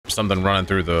something running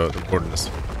through the wilderness.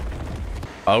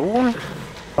 Oh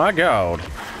my god.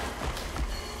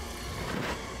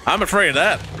 I'm afraid of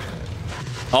that.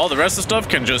 All the rest of the stuff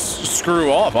can just screw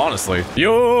off, honestly.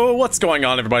 Yo, what's going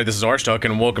on, everybody? This is Archduck,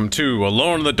 and welcome to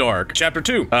Alone in the Dark, Chapter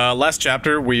 2. Last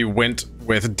chapter, we went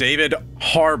with David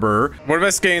Harbour. We're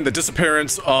investigating the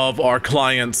disappearance of our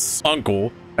client's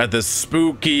uncle at this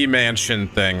spooky mansion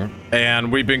thing.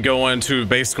 And we've been going to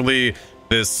basically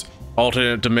this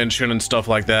alternate dimension and stuff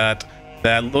like that.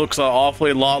 That looks an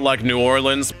awfully lot like New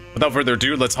Orleans. Without further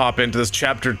ado, let's hop into this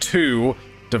Chapter 2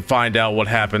 to find out what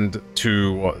happened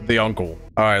to the uncle.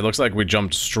 All right, looks like we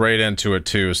jumped straight into it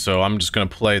too, so I'm just gonna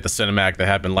play the cinematic that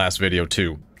happened last video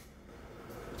too.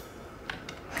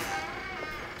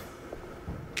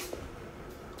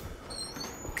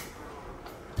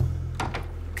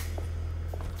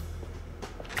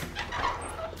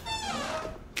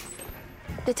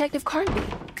 Detective Carnby,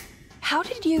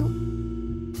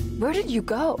 where did you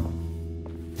go?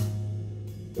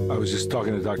 I was just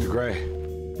talking to Dr. Gray.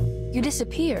 You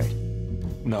disappeared.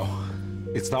 No,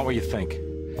 it's not what you think.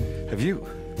 Have you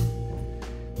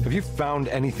found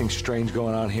anything strange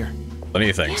going on here? Plenty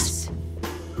of things. Yes.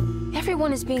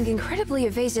 Everyone is being incredibly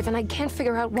evasive and I can't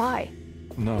figure out why.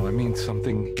 No, I mean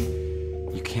something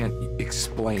you can't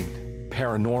explain.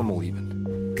 Paranormal, even.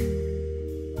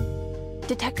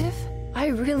 Detective, I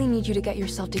really need you to get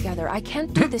yourself together. I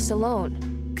can't do this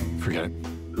alone. Forget it.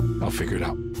 I'll figure it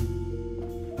out.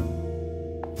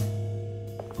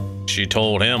 She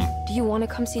told him. Do you want to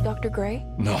come see Dr. Gray?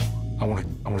 No, I want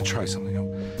to try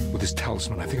something. With this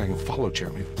talisman, I think I can follow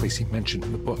Jeremy to the place he mentioned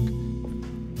in the book.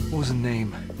 What was the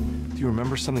name? Do you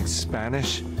remember something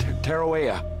Spanish?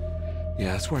 Teruella.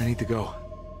 Yeah, that's where I need to go.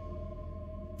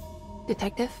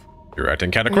 Detective? You're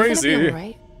acting kind of Are you crazy. gonna be all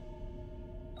right?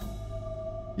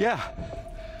 Yeah,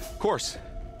 of course.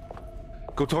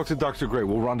 Go talk to Dr. Gray.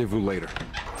 We'll rendezvous later.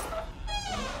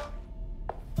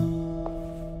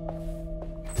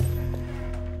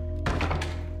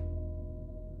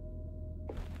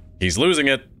 He's losing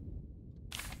it.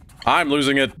 I'm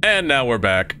losing it. And now we're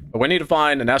back. We need to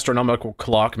find an astronomical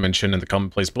clock mentioned in the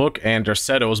commonplace book and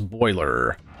Derceto's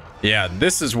boiler. Yeah,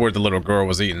 this is where the little girl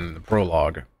was eaten in the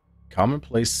prologue.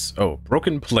 Commonplace. Oh,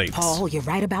 broken plates. Paul, you're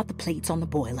right about the plates on the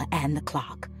boiler and the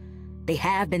clock. They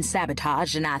have been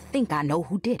sabotaged, and I think I know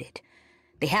who did it.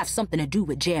 They have something to do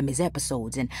with Jeremy's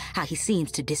episodes and how he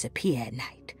seems to disappear at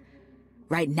night.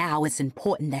 Right now, it's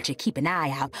important that you keep an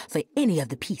eye out for any of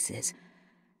the pieces.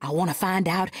 I want to find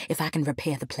out if I can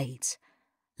repair the plates.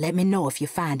 Let me know if you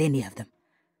find any of them.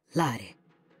 Lottie.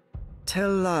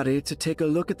 Tell Lottie to take a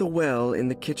look at the well in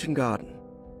the kitchen garden.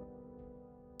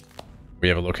 We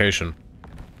have a location.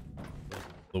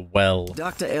 The well.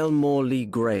 Dr. Elmore Lee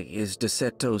Gray is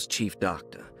Derceto's chief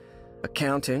doctor.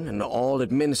 Accounting and all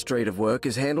administrative work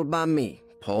is handled by me,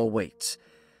 Paul Waits.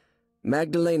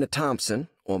 Magdalena Thompson,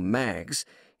 or Mags,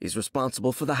 is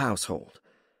responsible for the household.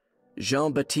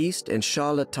 Jean-Baptiste and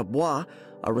Charlotte Tabois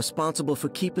are responsible for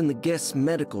keeping the guests'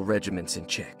 medical regimens in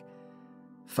check.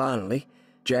 Finally,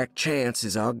 Jack Chance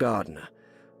is our gardener,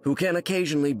 who can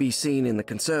occasionally be seen in the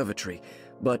conservatory,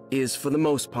 but is for the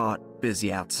most part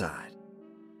busy outside.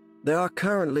 There are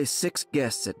currently 6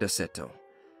 guests at Derceto.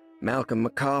 Malcolm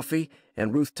McCarthy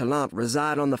and Ruth Tallant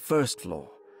reside on the first floor.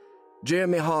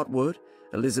 Jeremy Hartwood,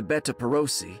 Elisabetta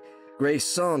Perosi, Grace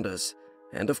Saunders,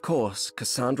 and of course,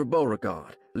 Cassandra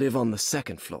Beauregard live on the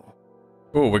second floor.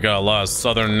 Oh, we got a lot of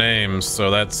southern names, so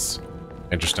that's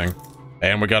interesting.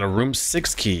 And we got a room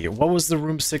 6 key. What was the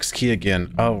room 6 key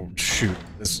again? Oh, shoot.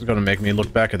 This is gonna make me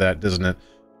look back at that, isn't it?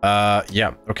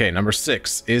 Yeah. Okay, number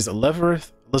 6 is Elisabetta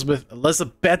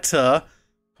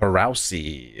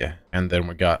Perosi. And then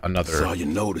we got another. Saw you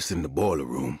notice in the boiler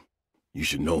room. You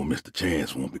should know Mr.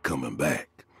 Chance won't be coming back.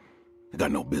 I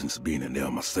got no business being in there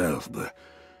myself, but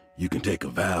you can take a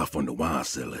valve from the wine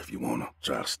cellar if you want to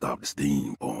try to stop the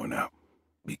steam pouring out.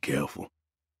 Be careful.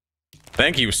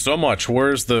 Thank you so much.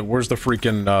 Where's the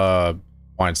freaking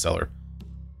wine cellar?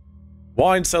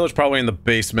 Wine cellar's probably in the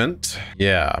basement.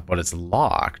 Yeah, but it's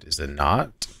locked, is it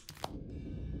not?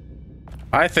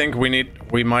 I think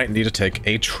we might need to take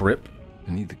a trip.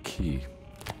 I need the key.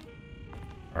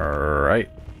 Alright.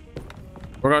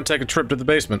 We're gonna take a trip to the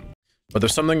basement. But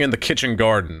there's something in the kitchen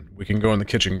garden. We can go in the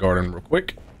kitchen garden real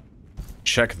quick.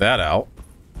 Check that out.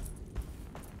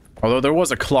 Although there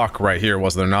was a clock right here,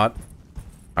 was there not?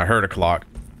 I heard a clock.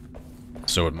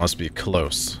 So it must be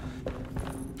close.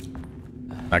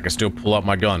 I can still pull out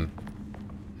my gun.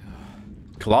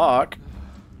 Clock.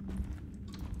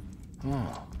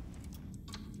 Oh.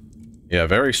 Yeah,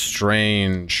 very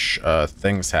strange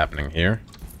things happening here.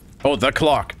 Oh, the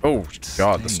clock. Oh,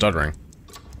 God, the stuttering.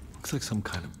 Looks Looks like some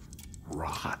kind of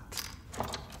rot.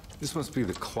 This must be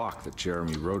the clock that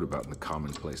Jeremy wrote about in the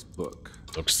commonplace book.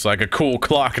 Looks like a cool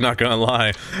clock, not gonna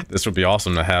lie. This would be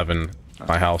awesome to have in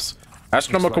my house.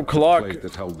 Astronomical clock. The plate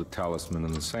that held the talisman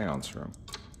in the seance room.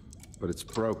 But it's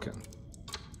broken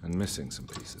and missing some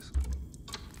pieces.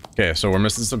 Okay, so we're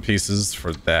missing some pieces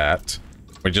for that.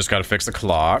 We just gotta fix the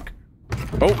clock.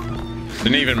 Oh,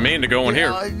 didn't even mean to go in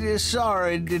here.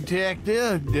 Sorry,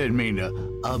 detective. Didn't mean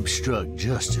to obstruct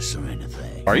justice or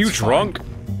anything. Are you drunk?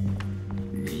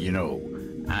 You know,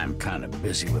 I'm kind of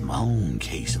busy with my own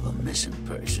case of a missing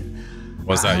person.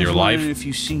 Was that your life? If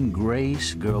you've seen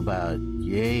Grace, girl about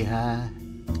yay high.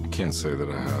 Can't say that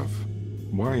I have.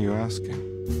 Why are you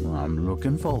asking? Well, I'm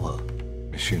looking for her.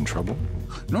 Is she in trouble?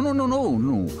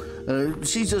 No.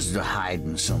 She's just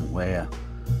hiding somewhere.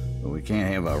 But we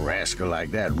can't have a rascal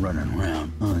like that running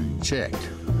around unchecked.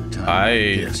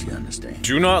 Yes, you understand.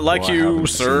 Do not like you,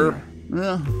 sir.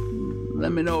 Well,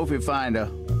 let me know if you find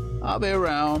her. I'll be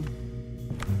around.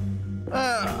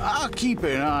 I'll keep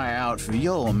an eye out for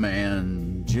your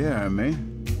man, Jeremy.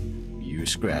 You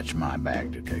scratch my back,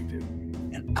 detective,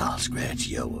 and I'll scratch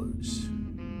yours.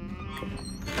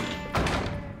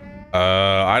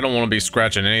 I don't want to be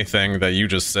scratching anything that you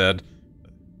just said.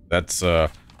 That's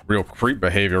real creep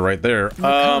behavior right there.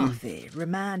 McCarthy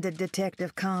reminded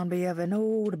Detective Conby of an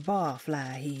old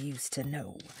barfly he used to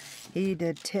know. He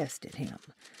detested him.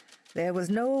 There was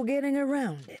no getting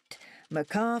around it.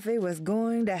 McCarthy was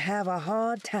going to have a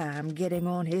hard time getting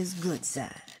on his good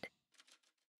side.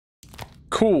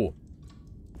 Cool.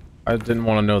 I didn't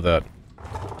want to know that.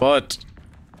 But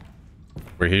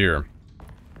we're here.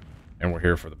 And we're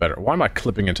here for the better. Why am I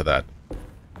clipping into that?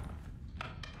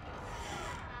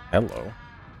 Hello.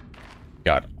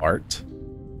 Got art.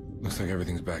 Looks like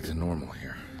everything's back to normal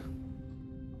here.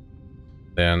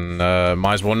 Then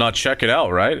might as well not check it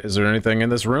out, right? Is there anything in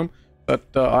this room that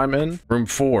I'm in? Room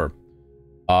 4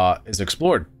 is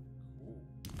explored.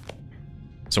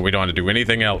 So we don't have to do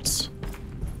anything else.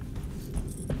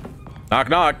 Knock,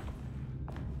 knock.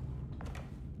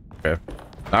 Okay.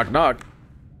 Knock, knock.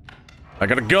 I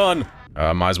got a gun.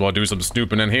 Might as well do some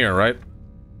snooping in here, right?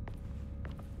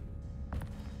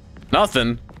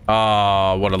 Nothing.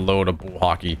 What a load of bull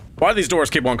hockey. Why do these doors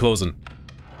keep on closing?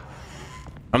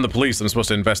 I'm the police. I'm supposed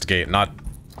to investigate, not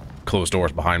close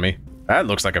doors behind me. That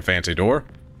looks like a fancy door.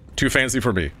 Too fancy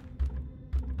for me.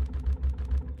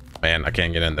 Man, I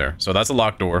can't get in there. So that's a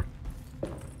locked door.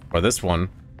 But this one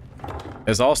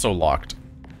is also locked.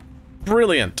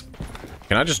 Brilliant.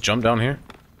 Can I just jump down here?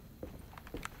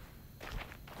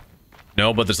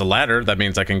 No, but there's a ladder. That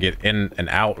means I can get in and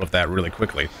out of that really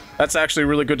quickly. That's actually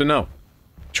really good to know.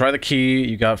 Try the key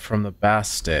you got from the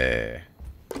Bastille.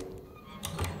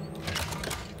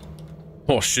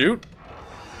 Oh, shoot.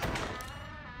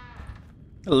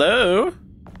 Hello?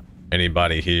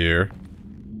 Anybody here?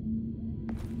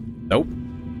 Nope.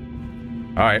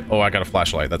 Alright. Oh, I got a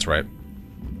flashlight. That's right.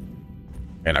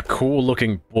 And a cool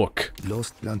looking book.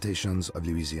 Lost Plantations of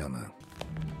Louisiana.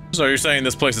 So you're saying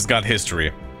this place has got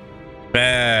history.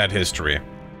 Bad history.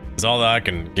 It's all that I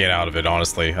can get out of it,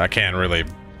 honestly. I can't really...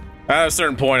 At a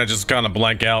certain point, I just kind of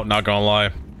blank out, not gonna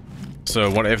lie. So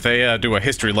what if they do a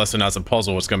history lesson as a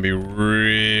puzzle, it's gonna be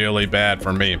really bad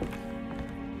for me.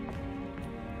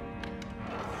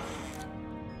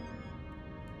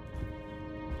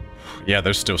 Yeah,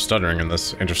 they're still stuttering in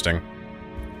this. Interesting.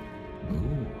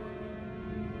 Ooh.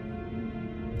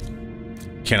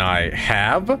 Can I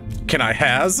have? Can I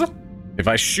has? If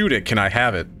I shoot it, can I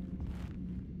have it?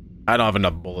 I don't have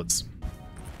enough bullets.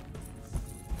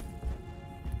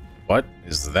 What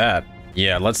is that?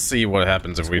 Yeah, let's see what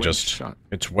happens if we just... Shut.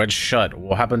 It's wedged shut.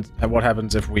 What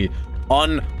happens if we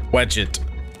unwedge it?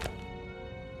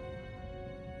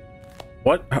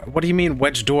 What do you mean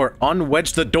wedge door?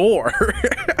 Unwedge the door.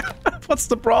 What's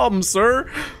the problem, sir?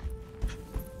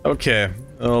 Okay,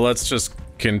 let's just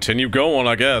continue going,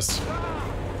 I guess.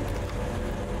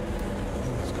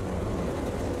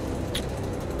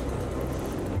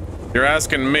 You're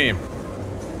asking me.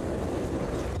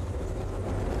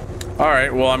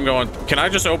 Alright, well, I'm going... Can I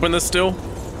just open this still?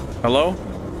 Hello?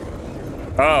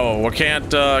 Oh, well,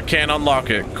 can't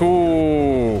unlock it.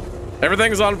 Cool.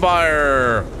 Everything's on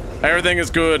fire. Everything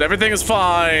is good. Everything is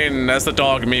fine, as the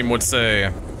dog meme would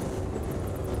say.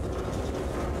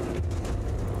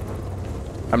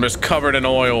 I'm just covered in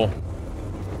oil.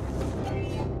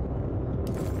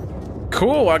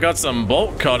 Cool, I got some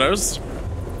bolt cutters.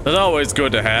 It's always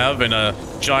good to have in a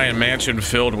giant mansion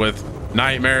filled with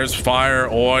nightmares, fire,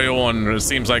 oil, and it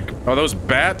seems like... Are those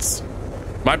bats?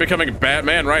 Am I becoming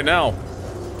Batman right now?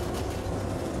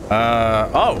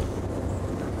 Oh.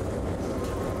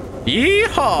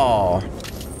 Yeehaw!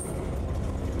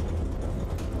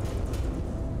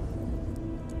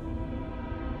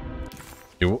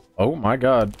 Oh my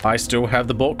god. I still have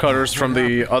the bolt cutters from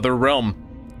the other realm.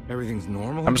 Everything's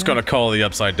normal. I'm just gonna call the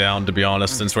upside down, to be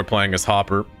honest, since we're playing as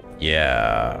Hopper.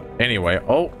 Yeah. Anyway,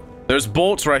 oh, there's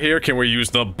bolts right here. Can we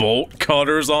use the bolt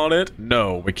cutters on it?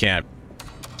 No, we can't.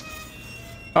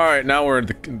 Alright, now we're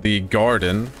in the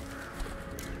garden.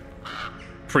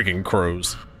 Freaking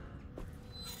crows.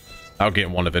 I'll get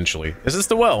one eventually. Is this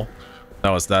the well?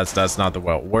 No, that's not the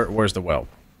well. Where's the well?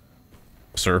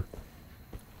 Sir?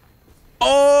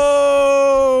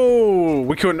 Oh!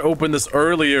 We couldn't open this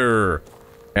earlier.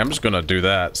 I'm just gonna do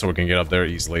that so we can get up there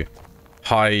easily.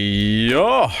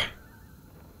 Hiya!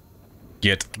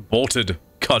 Get bolted,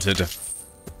 cutted.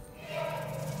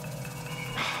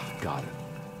 Got it.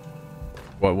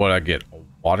 What I get? A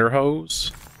water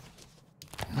hose?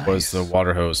 Nice. What is the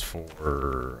water hose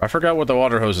for? I forgot what the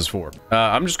water hose is for.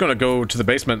 I'm just gonna go to the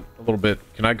basement a little bit.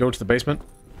 Can I go to the basement?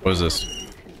 What is this?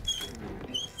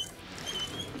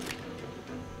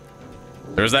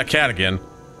 There's that cat again.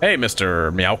 Hey,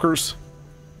 Mr. Meowkers.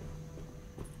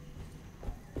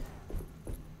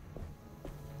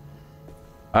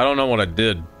 I don't know what I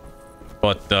did,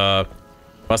 but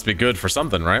must be good for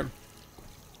something, right?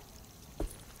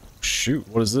 Shoot,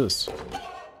 what is this?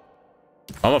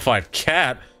 I'm gonna find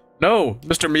cat. No,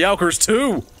 Mr. Meowkers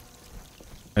too.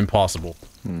 Impossible.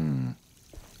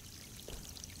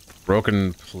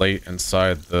 Broken plate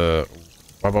inside the.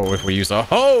 How about if we use a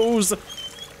hose?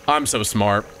 I'm so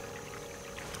smart.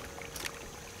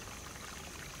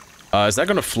 Is that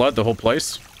gonna flood the whole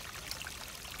place?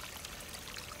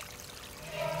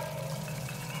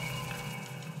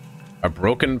 A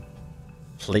broken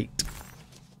plate.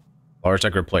 Large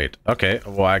decorative plate. Okay,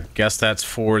 well, I guess that's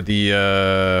for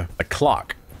the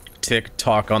clock.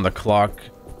 Tick-tock on the clock.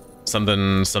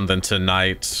 Something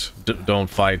tonight. Don't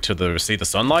fight to see the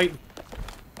sunlight?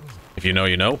 If you know,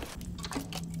 you know.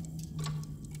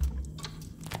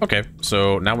 Okay,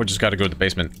 so now we just gotta go to the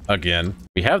basement again.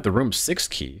 We have the room 6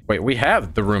 key. Wait, we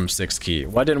have the room 6 key.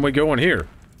 Why didn't we go in here?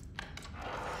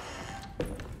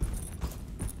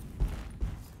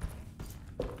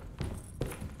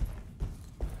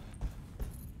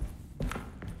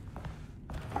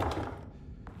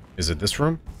 Is it this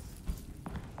room?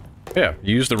 Yeah,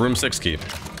 use the room 6 key.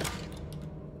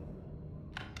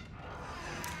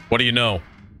 What do you know?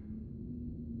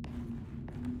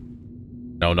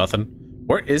 No, nothing.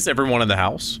 Where is everyone in the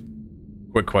house?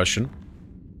 Quick question.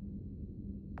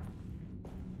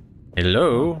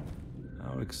 Hello?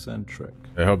 How eccentric.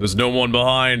 I hope there's no one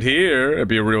behind here. It'd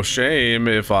be a real shame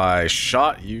if I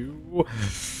shot you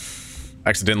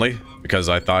accidentally because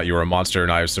I thought you were a monster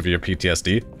and I have severe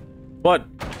PTSD. But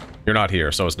you're not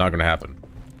here, so it's not gonna happen.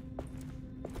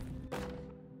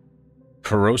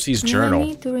 Perosi's journal. I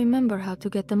need to remember how to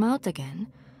get them out again.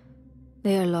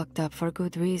 They are locked up for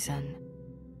good reason.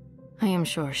 I am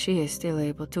sure she is still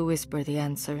able to whisper the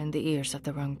answer in the ears of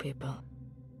the wrong people.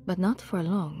 But not for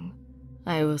long.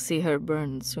 I will see her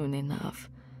burned soon enough.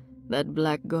 That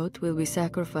black goat will be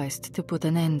sacrificed to put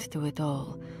an end to it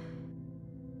all.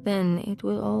 Then it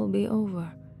will all be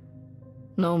over.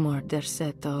 No more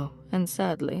Derceto, and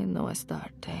sadly, no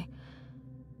Astarte.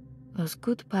 Those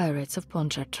good pirates of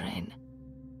Pontchartrain.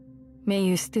 May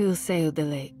you still sail the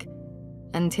lake,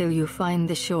 until you find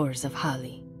the shores of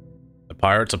Hali. The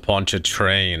Pirates of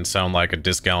Pontchartrain sound like a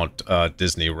discount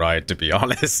Disney ride, to be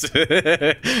honest.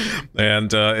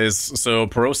 And so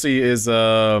Perosi is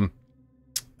the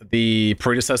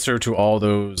predecessor to all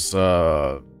those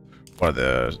what are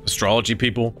the astrology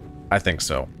people? I think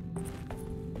so.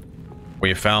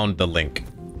 We found the link.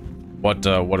 What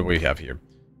do we have here?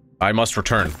 I must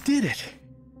return. I did it!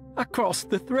 I crossed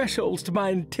the thresholds to my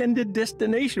intended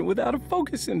destination without a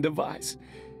focusing device.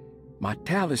 My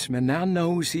talisman now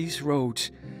knows these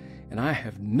roads, and I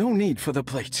have no need for the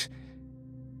plates.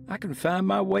 I can find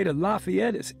my way to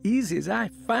Lafayette as easy as I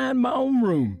find my own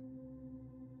room.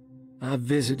 I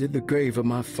visited the grave of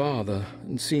my father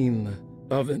and seen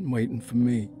the oven waiting for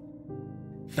me.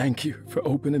 Thank you for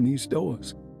opening these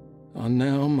doors. I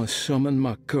now must summon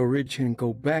my courage and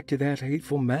go back to that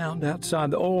hateful mound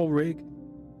outside the oil rig.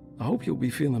 I hope you'll be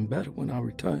feeling better when I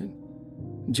return.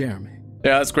 Jeremy.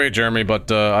 Yeah, that's great, Jeremy,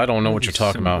 but I don't know what you're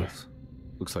talking about.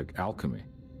 Looks like alchemy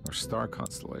or star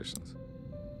constellations.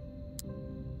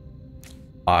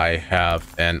 I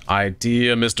have an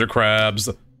idea, Mr.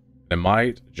 Krabs. It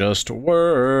might just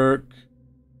work.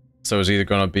 So it's either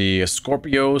gonna be a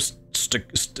Scorpio,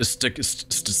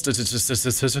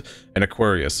 and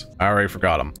Aquarius. I already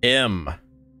forgot them. M.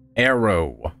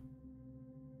 Arrow.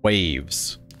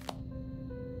 Waves.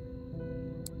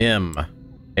 M.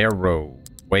 Arrow.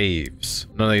 Waves.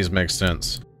 None of these make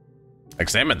sense.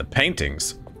 Examine the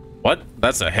paintings. What?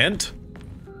 That's a hint?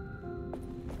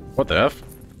 What the F?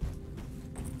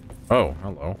 Oh,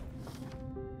 hello.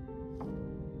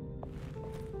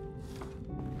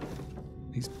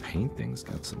 These paintings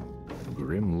got some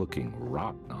grim-looking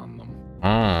rot on them.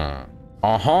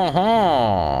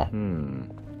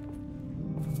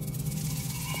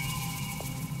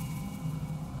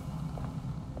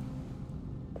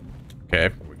 Okay,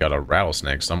 we got a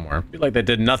rattlesnake somewhere. Feel like they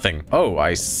did nothing. Oh,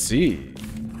 I see.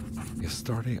 The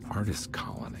Astarte Artist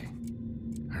Colony.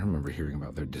 I remember hearing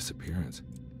about their disappearance.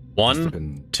 1,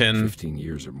 been 10, 15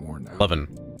 years or more now. 11.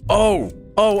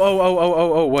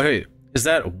 Oh, wait. Is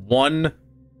that 1,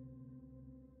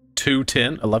 2,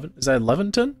 10, 11? Is that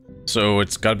 11, 10? So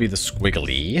it's gotta be the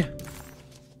squiggly.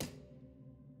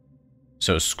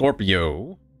 So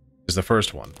Scorpio is the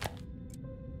first one.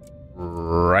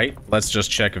 Right? Let's just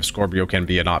check if Scorpio can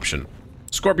be an option.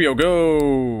 Scorpio,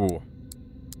 go!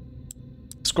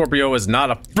 Scorpio is not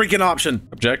a freaking option!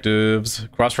 Objectives.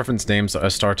 Cross-reference names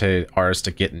Astarte artists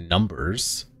to get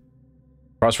numbers.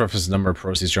 Cross-reference number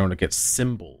proceeds shown to get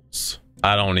symbols.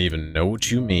 I don't even know what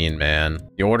you mean, man.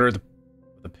 The order of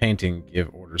the painting,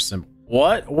 give order symbol.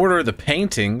 What? Order of the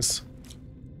paintings?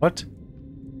 What?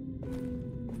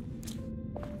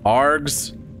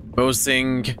 Args,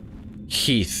 Mosing,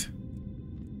 Keith.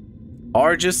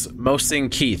 Argus, Mosing,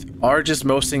 Keith. Argus,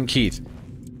 Mosing, Keith.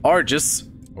 Argus.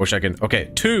 I wish I can.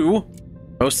 Okay, 2.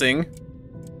 Mosing.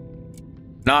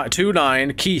 Not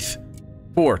 2-9. Keith.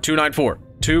 4. 294.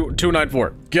 294.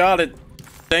 Got it.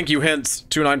 Thank you, hints.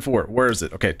 294. Where is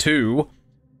it? Okay, 2.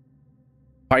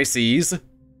 Pisces.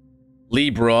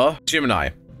 Libra.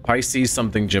 Gemini. Pisces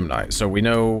something Gemini. So we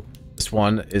know this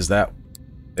one is that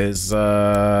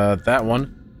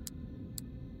one.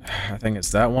 I think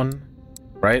it's that one.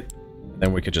 Right?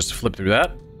 Then we could just flip through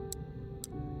that.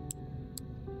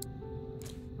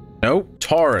 No.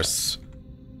 Taurus.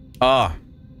 Ah.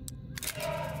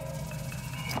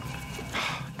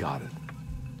 Got it.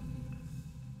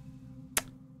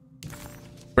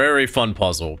 Very fun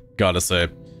puzzle, gotta say.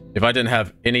 If I didn't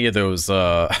have any of those,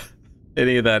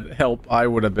 any of that help, I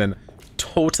would have been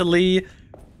totally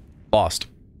lost.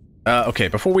 Okay,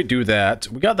 before we do that,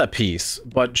 we got that piece,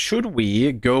 but should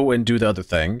we go and do the other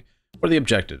thing? What are the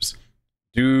objectives?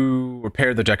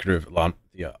 Repair the decorative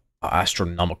the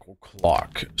astronomical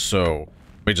clock. So,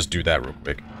 let me just do that real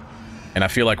quick. And I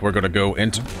feel like we're gonna go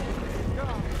into...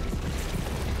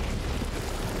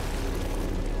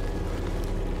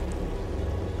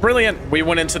 Brilliant! We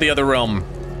went into the other realm.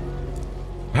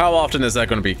 How often is that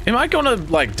gonna be? Am I gonna,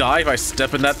 like, die if I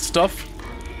step in that stuff?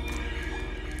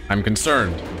 I'm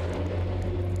concerned.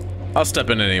 I'll step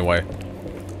in it anyway.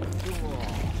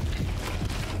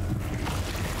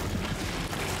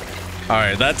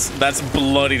 Alright, that's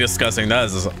bloody disgusting. That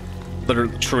is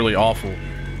literally truly awful.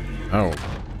 Oh.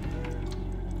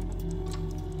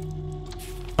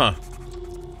 Huh.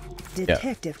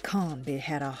 Detective Conby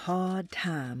had a hard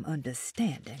time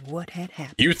understanding what had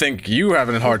happened. You think you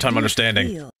having a hard time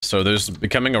understanding. So there's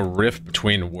becoming a rift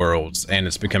between worlds, and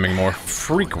it's becoming more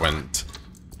frequent.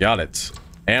 Got it.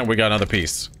 And we got another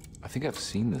piece. I think I've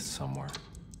seen this somewhere.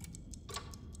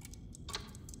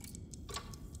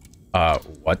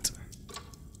 What?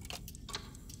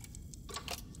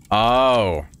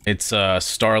 Oh, it's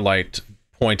starlight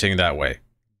pointing that way.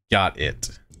 Got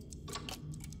it.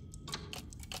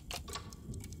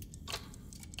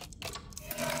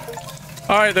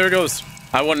 Alright, there it goes.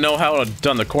 I wouldn't know how to have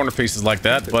done the corner pieces like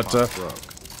that, but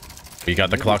we got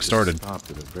the clock started.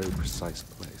 Stopped at a very precise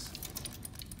place.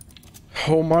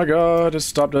 Oh my god, it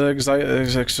stopped at a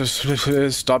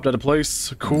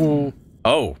place. Cool.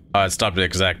 Oh, it stopped at the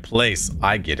exact place.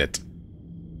 I get it.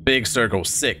 Big circle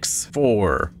 6,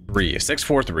 4, 3. 6,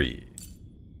 4, 3.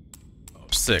 Oh,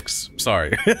 6.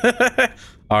 Sorry.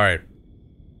 Alright.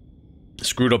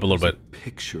 Screwed up a little bit.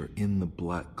 Picture in the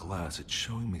black glass. It's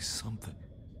showing me something.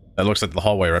 That looks like the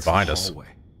hallway right behind us.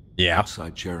 Yeah.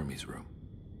 Outside Jeremy's room.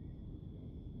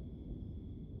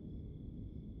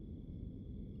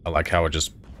 I like how it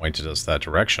just pointed us that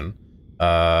direction.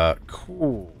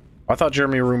 Cool. I thought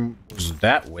Jeremy's room was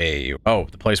that way. Oh,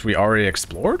 the place we already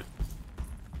explored?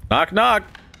 Knock, knock.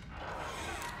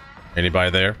 Anybody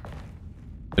there?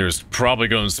 There's probably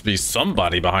going to be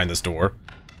somebody behind this door.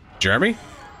 Jeremy?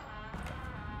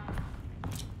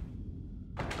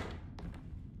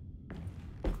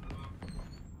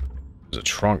 There's a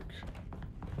trunk.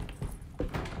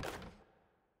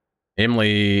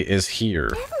 Emily is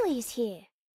here. Emily's here.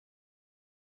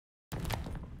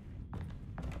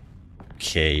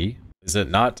 Okay. Is it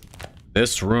not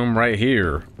this room right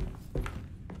here?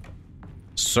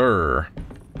 Sir.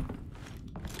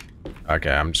 Okay,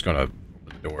 I'm just gonna open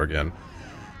the door again.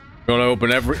 Gonna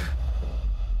open every...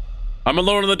 I'm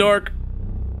alone in the dark!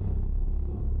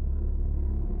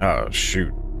 Oh,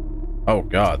 shoot. Oh,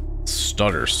 God.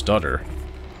 Stutter, stutter.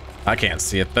 I can't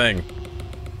see a thing.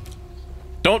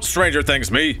 Don't Stranger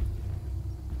Things me!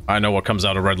 I know what comes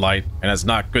out of red light, and it's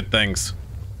not good things.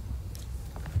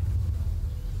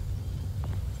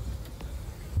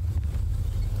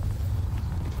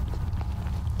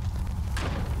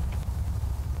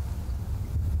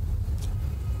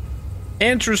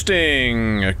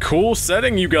 Interesting. A cool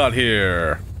setting you got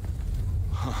here.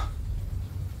 Huh.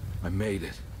 I made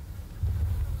it.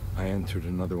 I entered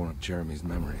another one of Jeremy's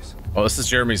memories. Oh, this is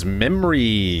Jeremy's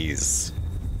memories.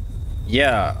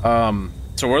 Yeah,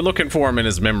 so we're looking for him in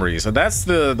his memories. So that's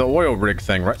the oil rig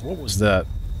thing, right? What was that?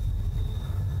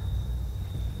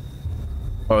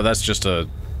 Oh, that's just a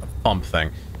pump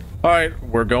thing. Alright,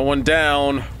 we're going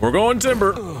down. We're going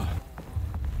timber.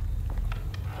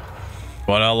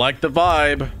 But I like the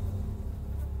vibe.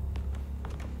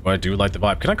 But I do like the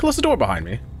vibe. Can I close the door behind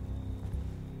me?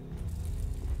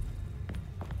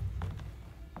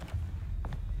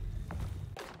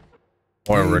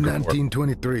 Oil rig report.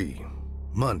 1923.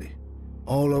 Monday.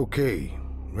 All okay.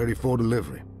 Ready for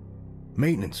delivery.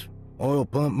 Maintenance. Oil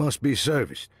pump must be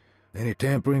serviced. Any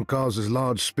tampering causes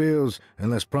large spills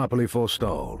unless properly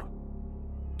forestalled.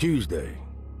 Tuesday.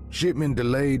 Shipment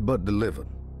delayed but delivered.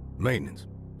 Maintenance.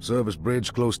 Service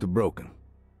bridge close to broken.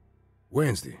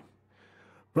 Wednesday.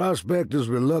 Prospectors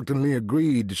reluctantly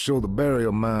agreed to show the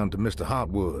burial mound to Mr.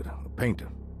 Hotwood, a painter,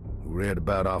 who read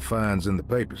about our finds in the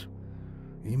papers.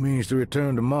 He means to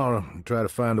return tomorrow and try to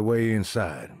find a way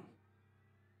inside.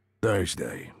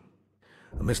 Thursday.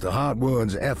 Mr.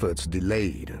 Hotwood's efforts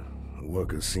delayed. The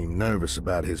workers seemed nervous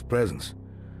about his presence.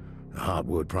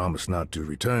 Hotwood promised not to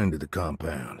return to the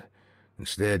compound.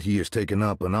 Instead, he has taken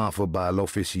up an offer by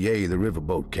L'Officier, the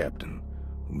riverboat captain,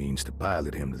 who means to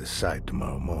pilot him to the site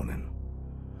tomorrow morning.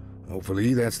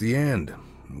 Hopefully, that's the end.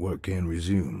 Work can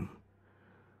resume.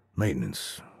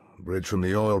 Maintenance. Bridge from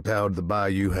the oil tower to the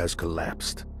bayou has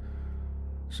collapsed.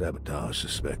 Sabotage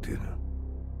suspected.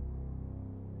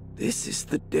 This is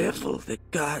the devil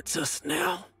that guides us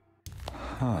now.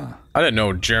 Huh. I didn't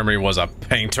know Jeremy was a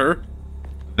painter.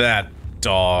 That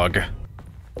dog.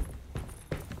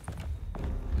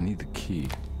 I need the key.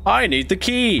 I need the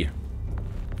key.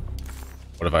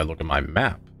 What if I look at my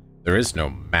map? There is no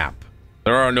map.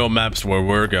 There are no maps where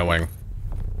we're going.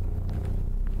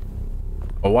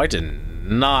 Oh, I did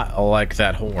not like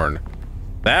that horn.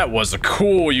 That was a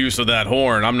cool use of that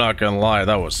horn. I'm not gonna lie,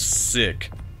 that was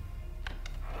sick.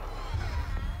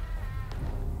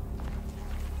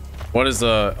 What is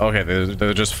okay,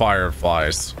 they're just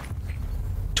fireflies.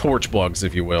 Torch bugs,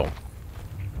 if you will.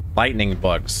 Lightning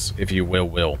bugs, if you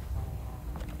will.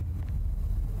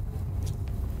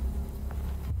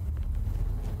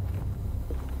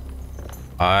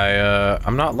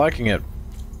 I'm not liking it.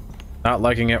 Not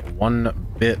liking it one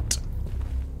bit.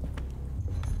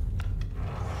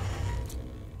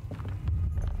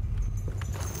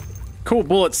 Cool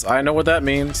bullets, I know what that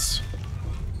means.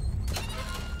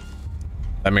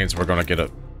 That means we're gonna get a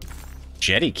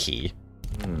jetty key.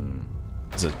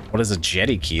 What is a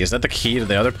jetty key? Is that the key to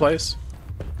the other place?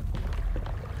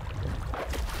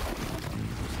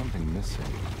 There's something missing.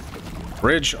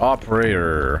 Bridge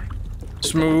operator.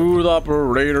 Smooth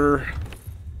operator.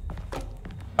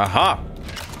 Aha!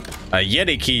 A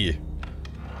Yeti key.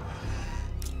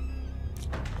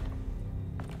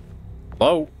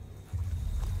 Hello?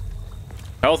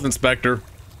 Health inspector.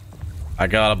 I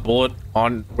got a bullet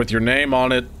on with your name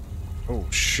on it. Oh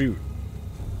shoot.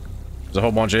 There's a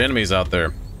whole bunch of enemies out there.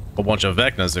 A whole bunch of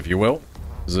Vecnas, if you will.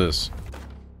 What is this?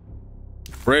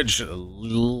 Bridge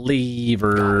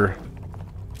lever.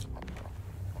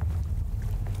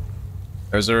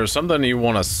 Is there something you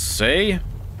want to say,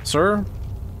 sir?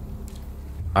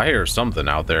 I hear something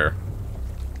out there.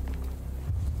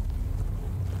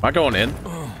 Am I going in?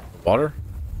 Water?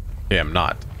 Yeah, I'm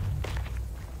not.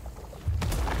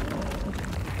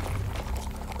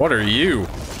 What are you?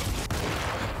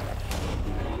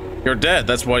 You're dead,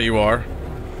 that's what you are.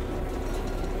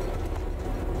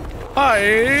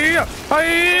 Hi!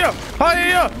 Hi!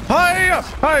 Hi! Hi!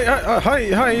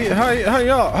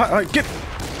 Hi! Get!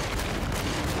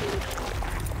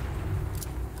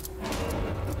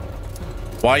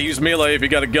 Why use melee if you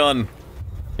got a gun?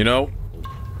 You know?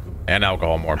 And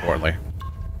alcohol, more importantly.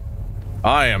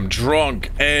 I am drunk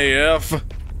AF.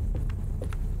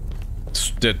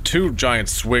 Did 2 giant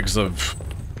swigs of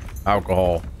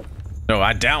alcohol. No,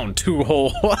 I downed 2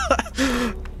 whole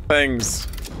things.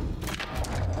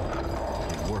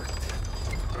 It worked.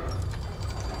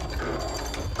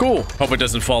 Cool. Hope it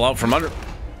doesn't fall out from under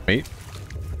me.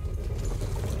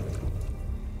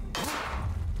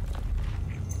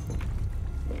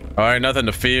 Alright, nothing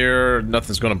to fear.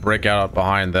 Nothing's gonna break out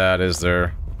behind that, is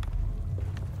there?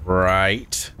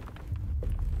 Right.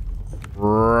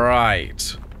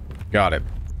 Right. Got it.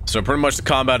 So pretty much the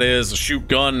combat is shoot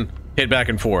gun, hit back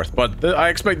and forth. But I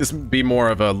expect this to be more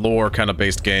of a lore kind of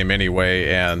based game anyway,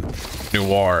 and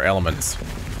noir elements.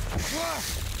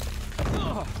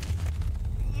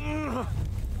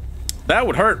 That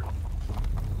would hurt.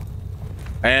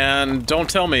 And don't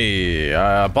tell me,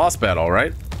 boss battle,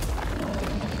 right?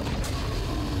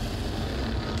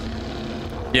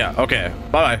 Yeah, okay.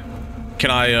 Bye-bye.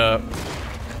 Can I,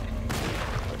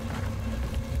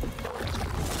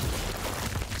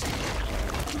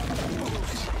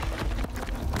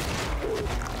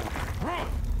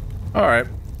 Alright.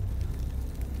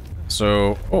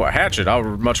 So, oh, a hatchet. I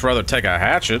would much rather take a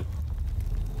hatchet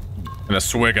than a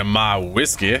swig of my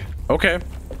whiskey. Okay.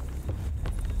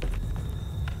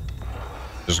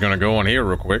 Just gonna go in here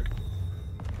real quick.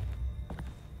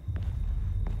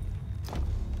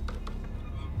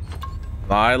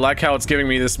 I like how it's giving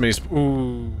me this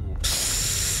ooh.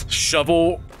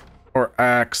 Shovel or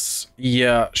axe.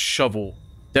 Yeah, shovel.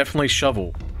 Definitely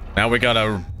shovel. Now we got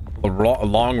a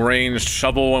long-ranged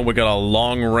shovel and we got a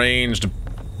long-ranged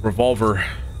revolver.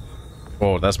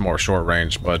 Whoa, that's more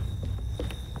short-range, but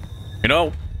you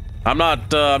know, I'm not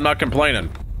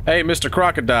complaining. Hey, Mr.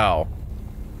 Crocodile.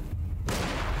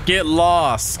 Get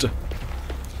lost.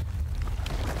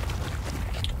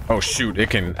 Oh shoot,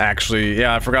 it can actually,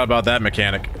 yeah, I forgot about that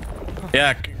mechanic.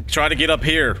 Yeah, try to get up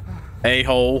here,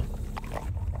 a-hole.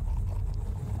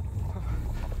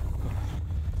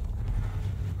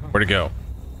 Where'd it go?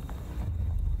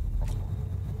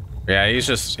 Yeah, he's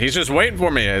just waiting for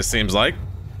me, it seems like.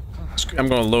 I'm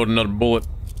gonna load another bullet.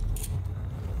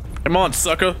 Come on,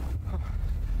 sucker.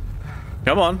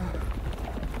 Come on.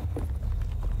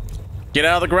 Get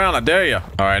out of the ground, I dare you.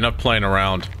 Alright, enough playing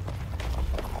around.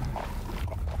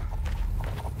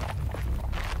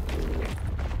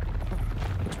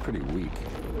 It's pretty weak.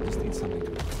 I just need something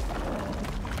to...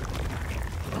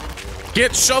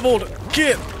 Get shoveled!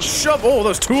 Get shoveled! Oh,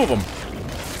 there's two of them.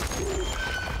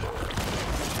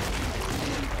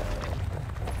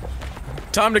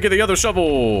 Time to get the other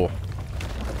shovel.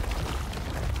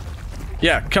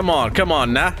 Yeah, come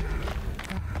on, nah.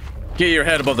 Get your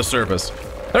head above the surface.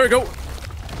 There we go.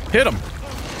 Hit him.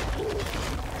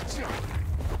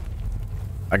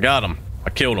 I got him. I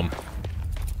killed him.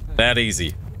 That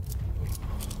easy.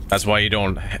 That's why you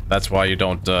don't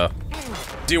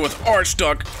deal with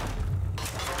Archduck.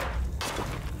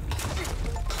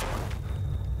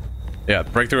 Yeah,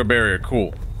 break through a barrier,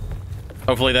 cool.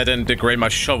 Hopefully that didn't degrade my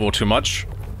shovel too much.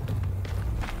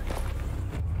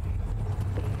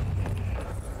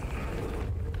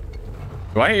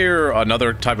 Do I hear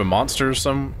another type of monster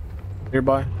some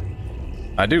nearby?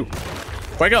 I do.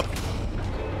 Wake up!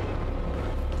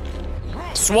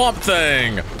 Swamp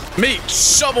Thing! Meat!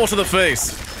 Shovel to the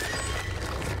face!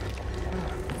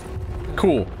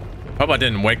 Cool. Hope I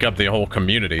didn't wake up the whole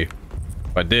community.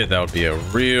 If I did, that would be a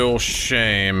real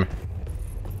shame.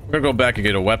 I'm gonna go back and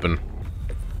get a weapon.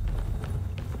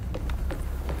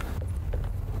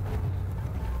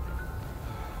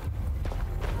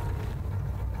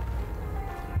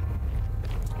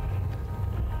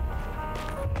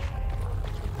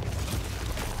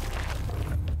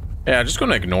 Yeah, just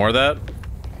gonna ignore that.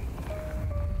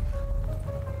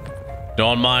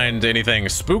 Don't mind anything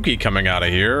spooky coming out of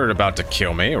here about to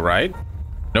kill me, right?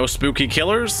 No spooky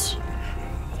killers?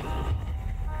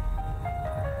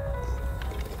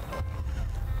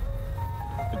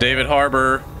 David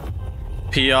Harbour,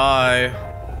 PI.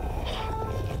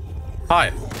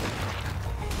 Hi.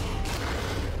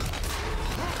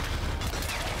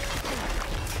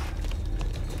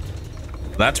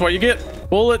 That's what you get.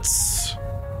 Bullets.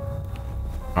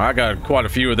 I got quite a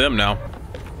few of them now.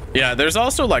 Yeah, there's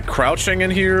also like crouching in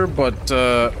here, but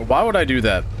why would I do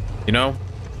that? You know?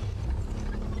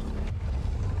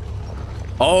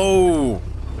 Oh,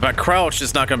 if I crouch,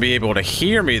 it's not gonna be able to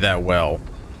hear me that well.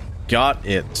 Got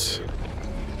it.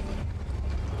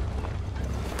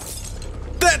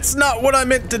 That's not what I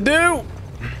meant to do!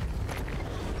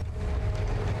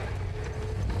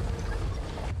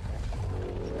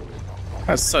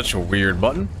 That's such a weird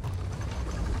button.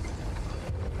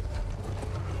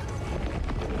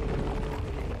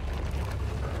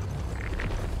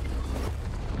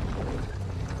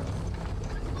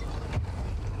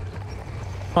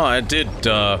 Oh, it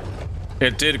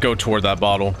did go toward that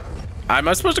bottle. Am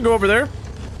I supposed to go over there?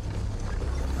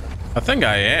 I think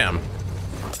I am.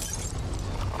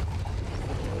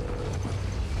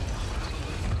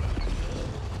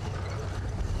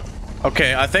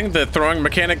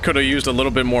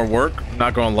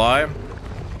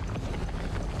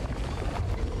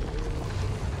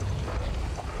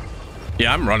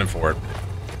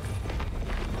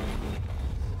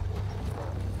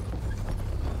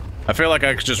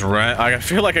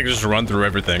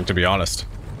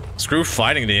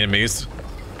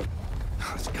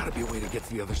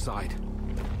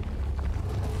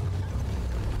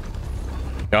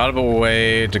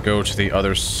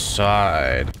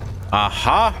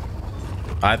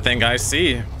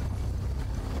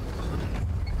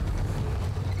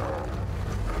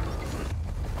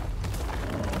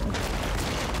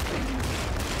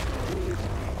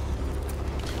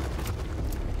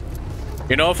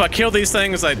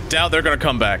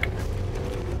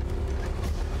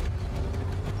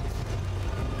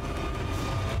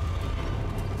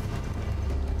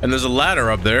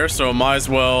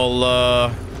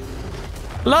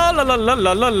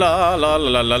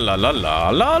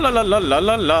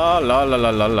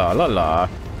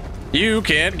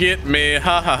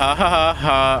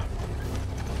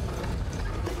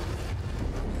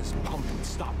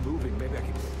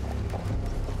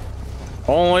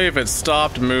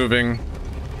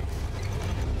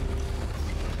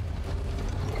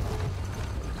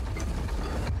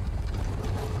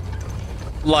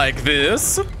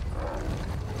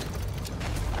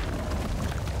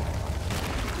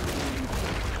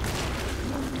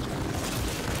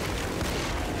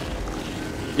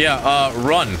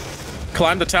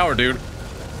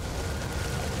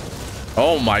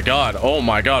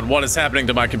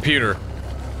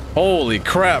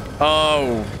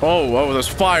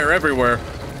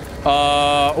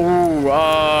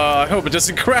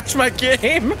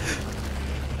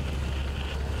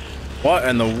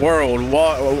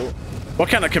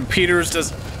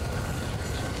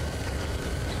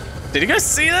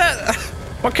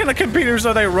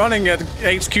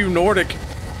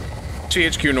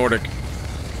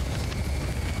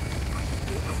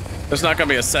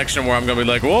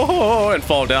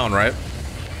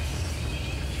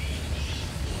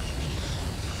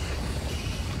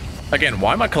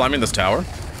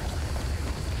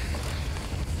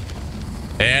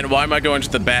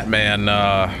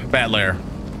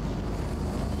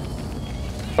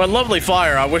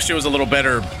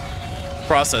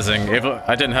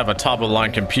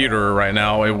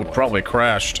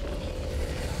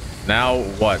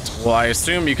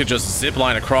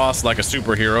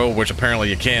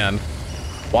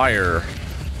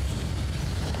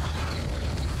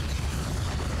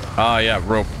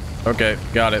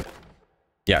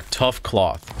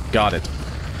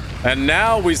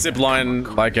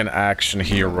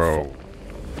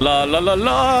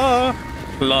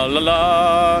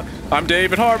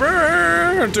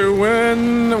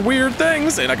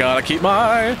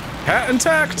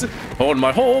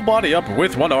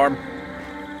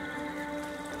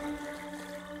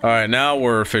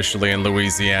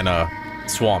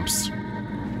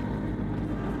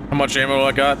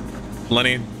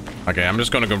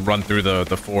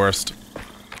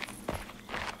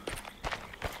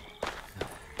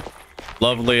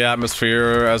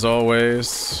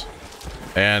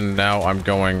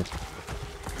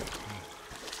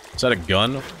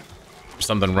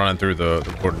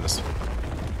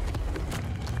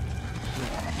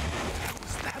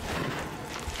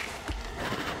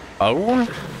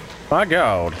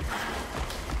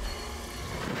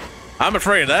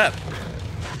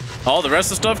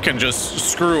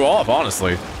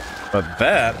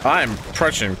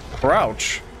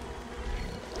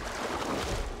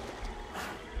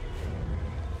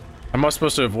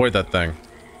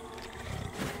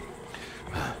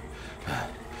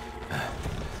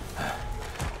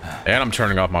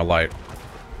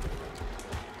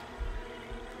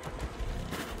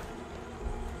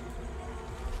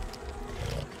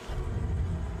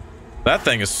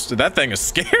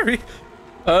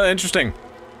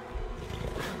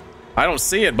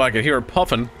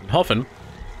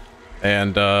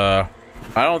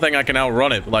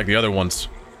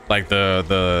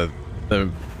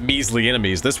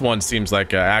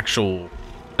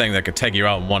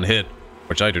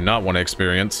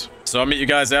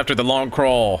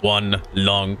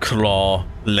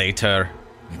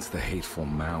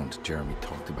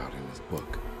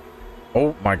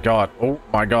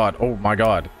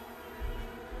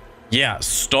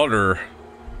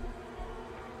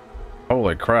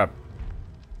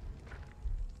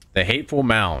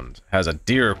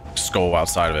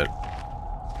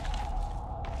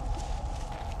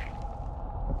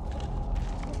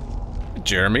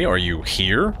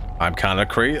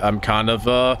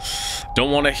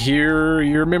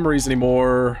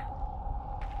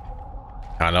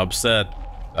 Kind of upset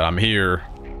that I'm here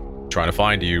trying to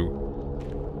find you,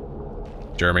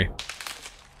 Jeremy.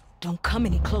 Don't come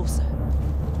any closer.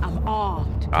 I'm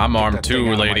armed. I'm armed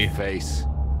too, lady. Face.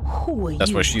 Who are you?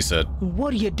 That's what she said.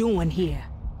 What are you doing here?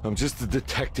 I'm just a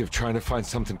detective trying to find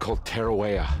something called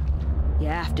Tarawea. You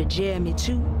after Jeremy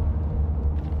too?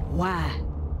 Why?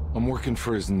 I'm working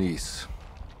for his niece.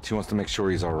 She wants to make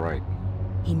sure he's all right.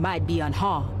 He might be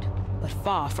unharmed, but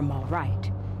far from all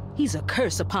right. He's a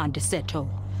curse upon Derceto.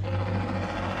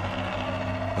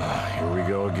 Here we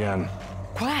go again.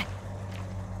 Quiet.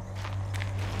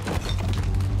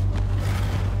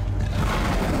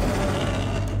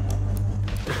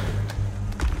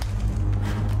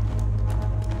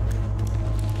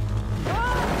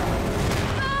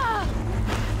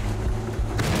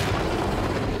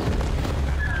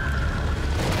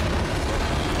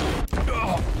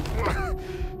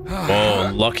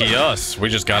 Oh, lucky us. We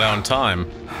just got out in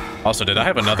time. Also, did I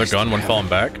have another gun when falling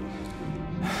back?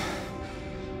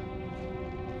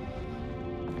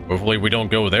 Hopefully we don't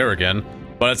go there again.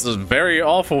 But it's very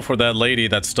awful for that lady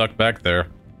that's stuck back there.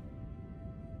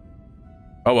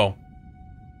 Oh well.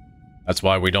 That's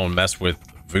why we don't mess with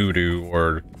voodoo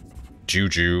or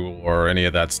juju or any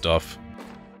of that stuff.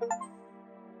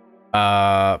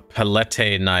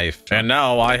 Palette knife. And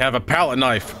now I have a palette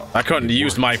knife. I couldn't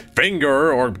use my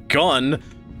finger or gun,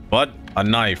 but a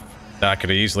knife that I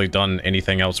could have easily done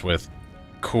anything else with.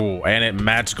 Cool. And it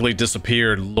magically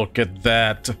disappeared. Look at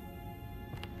that.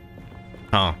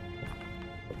 Huh.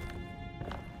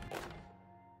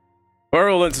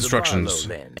 Borrow lens instructions.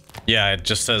 Yeah, it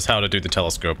just says how to do the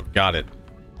telescope. Got it.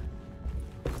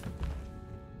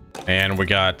 And we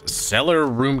got cellar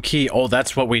room key. Oh,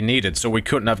 that's what we needed. So we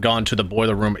couldn't have gone to the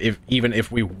boiler room even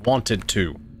if we wanted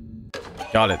to.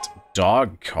 Got it.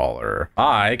 Dog collar.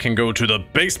 I can go to the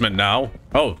basement now.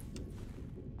 Oh.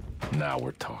 Now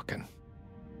we're talking.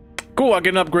 Cool, I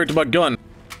get an upgrade to my gun.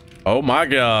 Oh my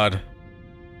god.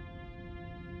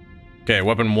 Okay,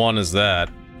 weapon 1 is that.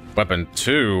 Weapon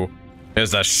 2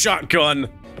 is a shotgun.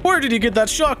 Where did you get that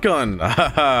shotgun?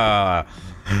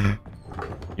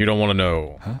 You don't want to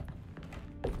know. Huh?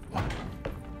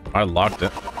 I locked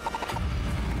it.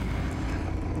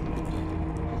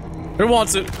 Who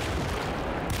wants it?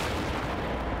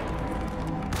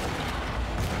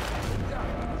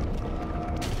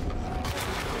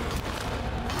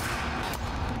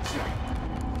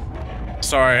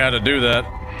 Sorry, I had to do that.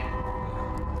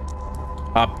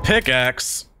 A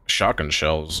pickaxe. Shotgun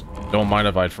shells. Don't mind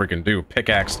if I freaking do.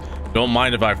 Pickaxe. Don't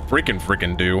mind if I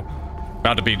freaking do.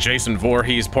 About to be Jason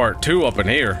Voorhees part 2 up in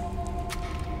here.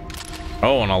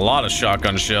 Oh, and a lot of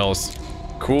shotgun shells.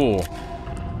 Cool.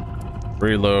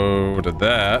 Reload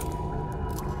that.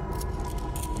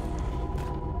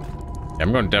 Yeah,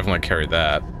 I'm going to definitely carry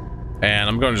that. And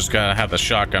I'm going to just gonna have the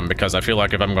shotgun because I feel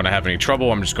like if I'm going to have any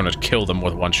trouble, I'm just going to kill them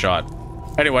with one shot.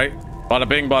 Anyway, bada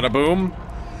bing, bada boom.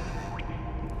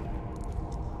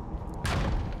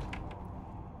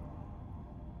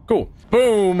 Cool.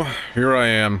 Boom. Here I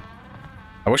am.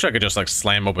 I wish I could just like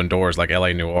slam open doors like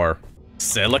LA Noir.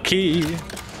 Sell a key.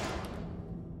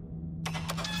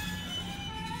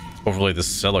 Hopefully this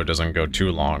cellar doesn't go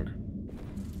too long.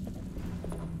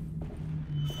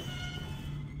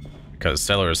 Because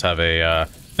cellars have a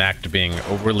knack to being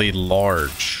overly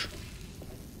large.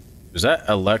 Is that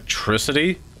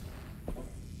electricity?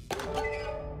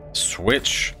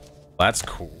 Switch. That's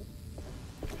cool.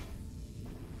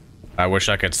 I wish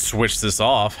I could switch this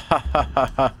off.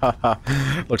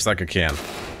 Looks like I can.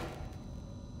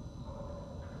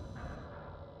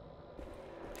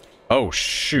 Oh,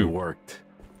 shoot. It worked.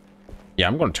 Yeah,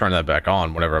 I'm going to turn that back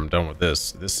on whenever I'm done with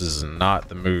this. This is not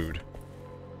the mood.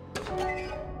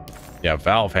 Yeah,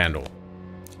 valve handle.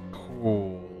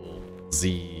 Cool.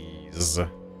 Z's.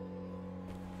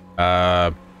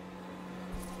 Can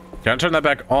I turn that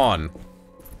back on?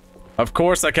 Of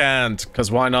course I can't,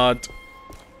 because why not?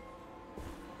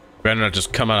 Better not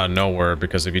just come out of nowhere,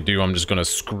 because if you do, I'm just gonna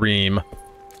scream.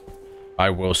 I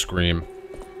will scream.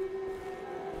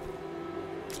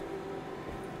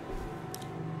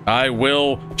 I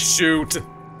will shoot.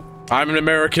 I'm an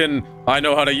American. I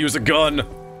know how to use a gun.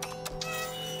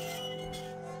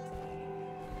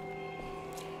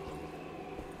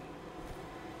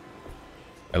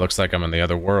 It looks like I'm in the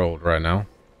other world right now.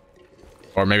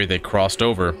 Or maybe they crossed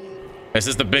over. Is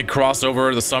this the big crossover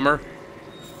of the summer?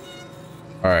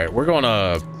 Alright, we're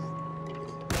gonna...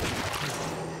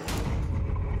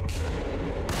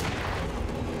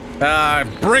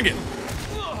 bring it!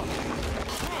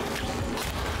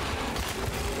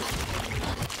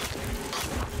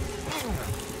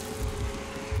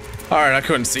 Alright, I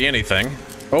couldn't see anything.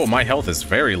 Oh, my health is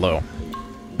very low.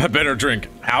 I better drink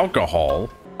alcohol.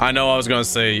 I know I was gonna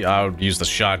say I would use the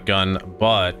shotgun,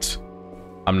 but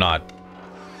I'm not.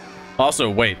 Also,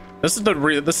 wait. This is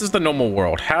the normal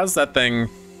world. How's that thing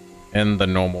in the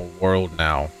normal world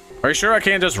now? Are you sure I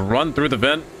can't just run through the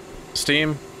vent,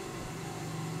 Steam?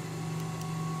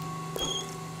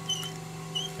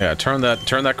 Yeah, turn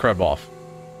that crab off.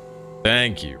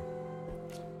 Thank you.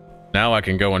 Now I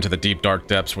can go into the deep dark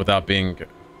depths without being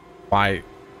my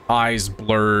eyes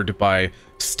blurred by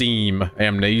steam,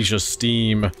 amnesia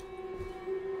steam.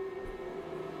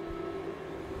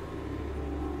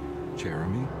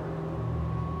 Jeremy?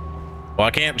 Well,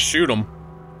 I can't shoot him.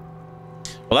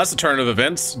 Well, that's the turn of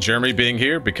events, Jeremy being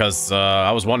here, because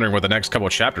I was wondering where the next couple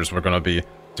of chapters were going to be,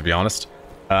 to be honest.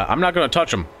 I'm not going to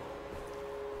touch him.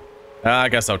 I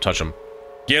guess I'll touch him.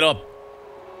 Get up.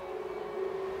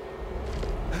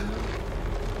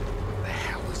 What the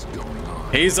hell is going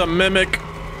on? He's a mimic.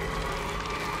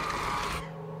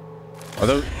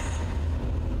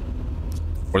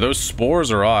 Were those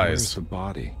spores or eyes? Where's the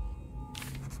body?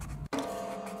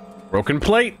 Broken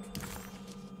plate.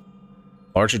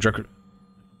 Large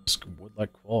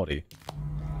wood-like quality.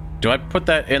 Do I put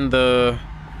that in the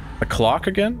clock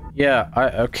again? Yeah,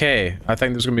 okay. I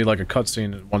think there's gonna be like a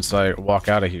cutscene once I walk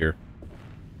out of here.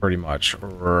 Pretty much.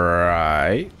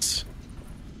 Right.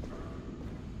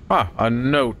 Ah, a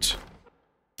note.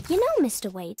 You know,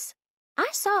 Mr. Waits, I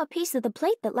saw a piece of the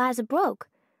plate that Liza broke.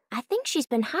 I think she's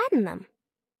been hiding them.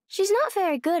 She's not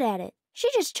very good at it. She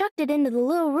just chucked it into the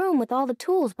little room with all the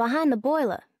tools behind the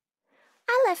boiler.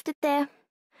 I left it there.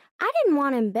 I didn't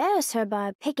want to embarrass her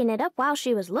by picking it up while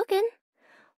she was looking.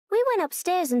 We went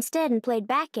upstairs instead and played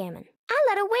backgammon. I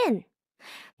let her win,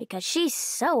 because she's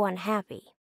so unhappy.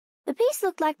 The piece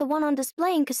looked like the one on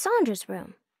display in Cassandra's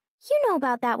room. You know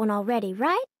about that one already,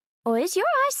 right? Or is your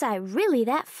eyesight really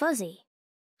that fuzzy?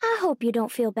 I hope you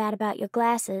don't feel bad about your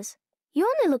glasses.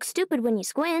 You only look stupid when you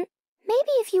squint.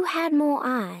 Maybe if you had more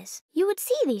eyes, you would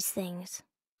see these things.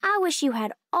 I wish you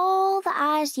had all the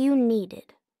eyes you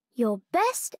needed. Your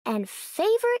best and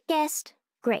favorite guest,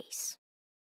 Grace.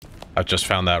 I just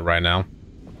found that right now.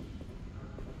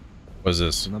 What is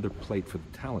this? Another plate for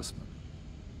the talisman.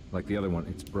 Like the other one,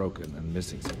 it's broken and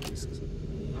missing some pieces.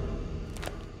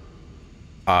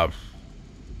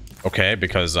 Okay,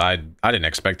 because I didn't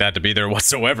expect that to be there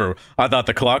whatsoever. I thought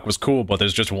the clock was cool, but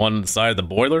there's just one side of the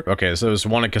boiler. Okay, so there's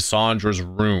one in Cassandra's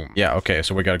room. Yeah, okay,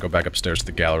 so we gotta go back upstairs to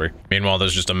the gallery. Meanwhile,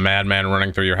 there's just a madman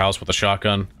running through your house with a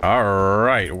shotgun.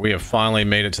 Alright, we have finally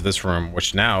made it to this room,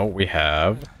 which now we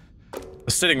have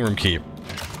a sitting room key.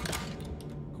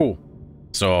 Cool.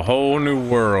 So a whole new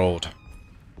world.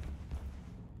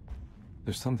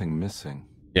 There's something missing.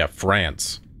 Yeah,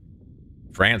 France.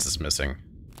 France is missing.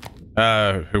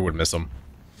 Who would miss them?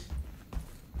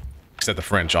 Except the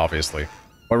French, obviously.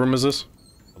 What room is this?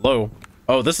 Hello?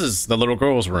 Oh, this is the little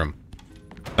girl's room.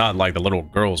 Not like the little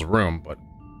girl's room, but...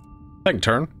 Second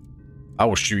turn. I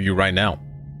will shoot you right now.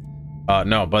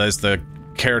 No, but it's the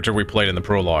character we played in the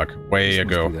prologue. Way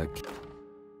ago.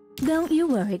 Don't you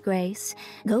worry, Grace.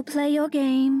 Go play your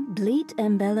game, bleat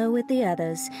and bellow with the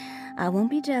others. I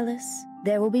won't be jealous.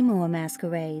 There will be more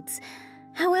masquerades.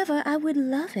 However, I would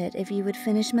love it if you would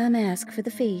finish my mask for the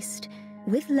feast.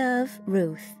 With love,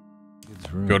 Ruth.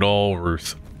 Good old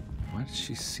Ruth. Why does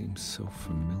she seem so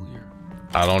familiar?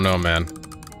 I don't know, man.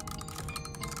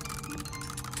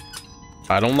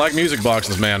 I don't like music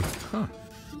boxes, man. Huh.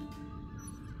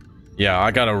 Yeah,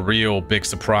 I got a real big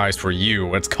surprise for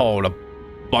you. It's called a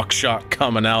buckshot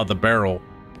coming out of the barrel.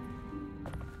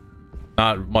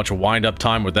 Not much wind-up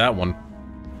time with that one.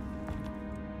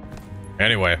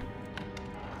 Anyway.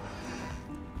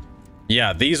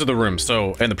 Yeah, these are the rooms.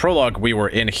 So, in the prologue, we were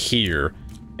in here,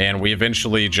 and we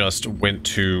eventually just went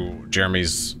to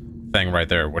Jeremy's thing right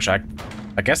there, which I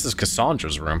guess is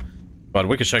Cassandra's room. But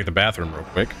we could check the bathroom real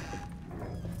quick.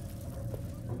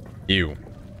 Ew.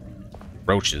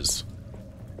 Roaches.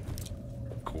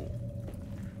 Cool.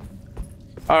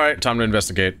 Alright, time to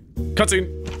investigate.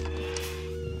 Cutscene!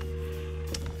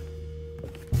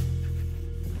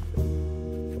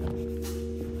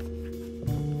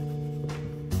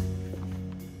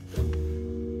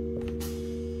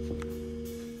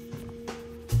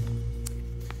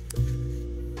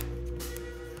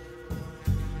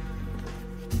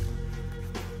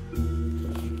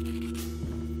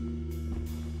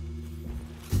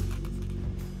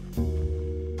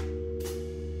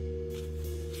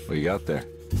 What you got there?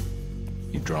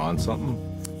 You drawing something?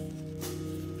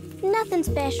 Nothing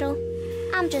special.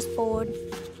 I'm just bored.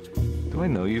 Do I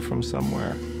know you from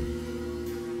somewhere?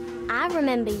 I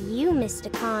remember you,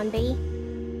 Mr. Conby.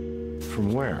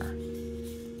 From where?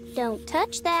 Don't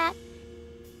touch that.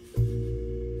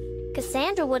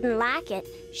 Cassandra wouldn't like it.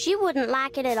 She wouldn't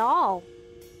like it at all.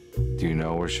 Do you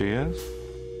know where she is?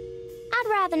 I'd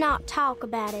rather not talk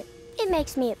about it. It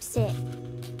makes me upset.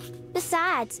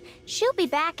 Besides, she'll be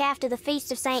back after the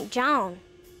Feast of St. John.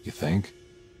 You think?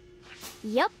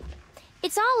 Yup.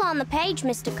 It's all on the page,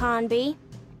 Mr. Conby.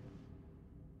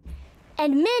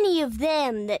 And many of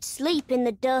them that sleep in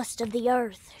the dust of the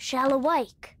earth shall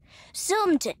awake,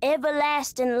 some to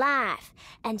everlasting life,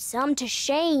 and some to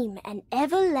shame and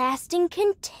everlasting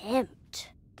contempt.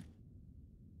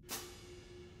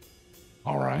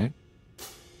 All right.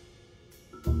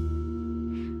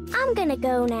 I'm gonna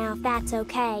go now, if that's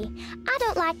okay. I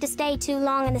don't like to stay too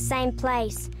long in the same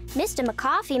place. Mr.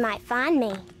 McCoffey might find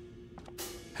me.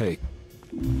 Hey.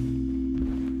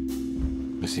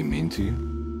 Is he mean to you?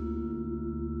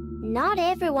 Not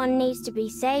everyone needs to be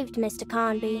saved, Mr.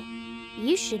 Conby.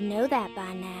 You should know that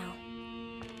by now.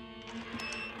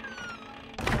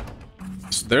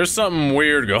 There's something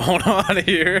weird going on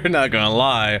here, not gonna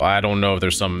lie. I don't know if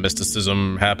there's some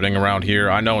mysticism happening around here.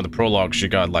 I know in the prologue she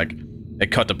got, like,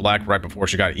 it cut to black right before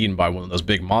she got eaten by one of those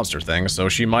big monster things, so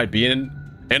she might be in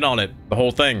on it, the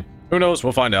whole thing. Who knows?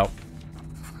 We'll find out.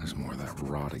 There's more of that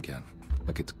rot again.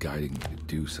 Like it's guiding me to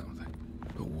do something.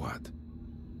 But what?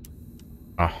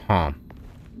 Uh-huh.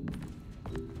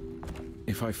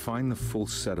 If I find the full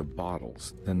set of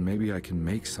bottles, then maybe I can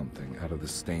make something out of the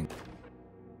stain.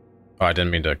 Oh, I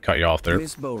didn't mean to cut you off there.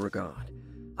 Miss Beauregard,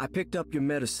 I picked up your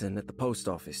medicine at the post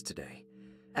office today.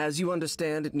 As you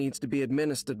understand, it needs to be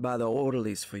administered by the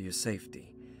orderlies for your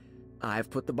safety.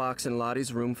 I've put the box in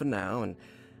Lottie's room for now, and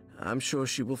I'm sure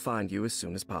she will find you as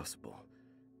soon as possible.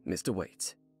 Mr.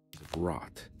 Waits.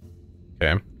 Rot.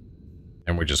 Okay.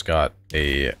 And we just got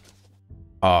a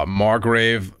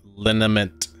Margrave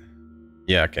liniment.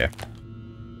 Yeah, okay.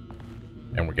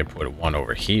 And we can put one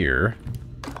over here.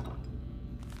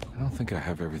 I don't think I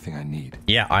have everything I need.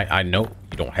 Yeah, I know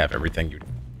you don't have everything you need.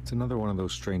 It's another one of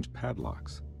those strange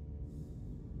padlocks.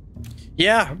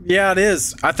 Yeah, it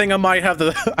is. I think I might have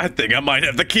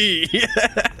the key.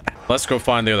 Let's go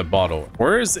find the other bottle.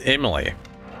 Where is Emily?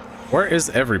 Where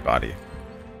is everybody?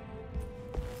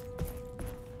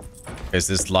 Is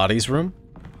this Lottie's room?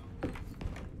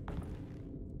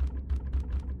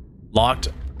 Locked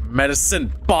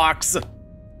medicine box.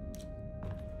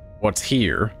 What's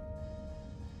here?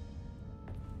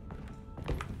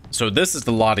 So this is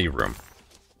the Lottie room,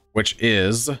 which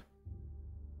is...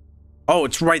 Oh,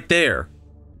 it's right there.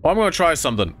 Well, I'm going to try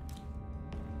something.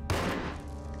 Did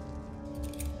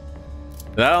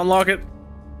that unlock it?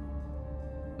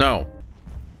 No.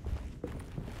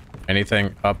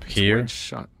 Anything up here?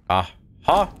 Shut.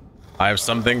 Aha. I have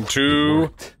something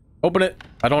to open it.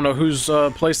 I don't know whose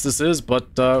place this is,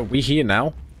 but we here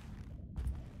now.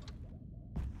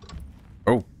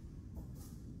 Oh.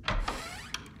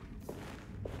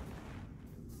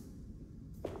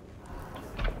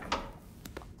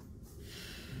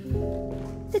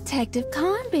 Detective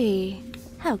Conby,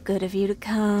 how good of you to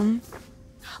come.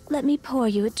 Let me pour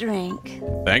you a drink.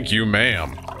 Thank you,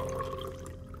 ma'am.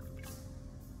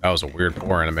 That was a weird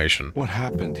pour animation. What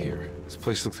happened here? This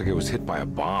place looks like it was hit by a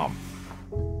bomb.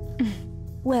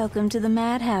 Welcome to the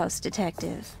madhouse,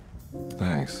 Detective.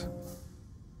 Thanks.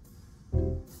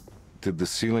 Did the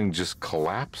ceiling just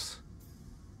collapse?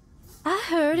 I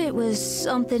heard it was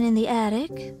something in the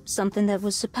attic, something that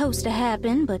was supposed to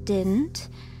happen but didn't.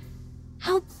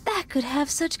 How that could have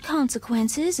such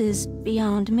consequences is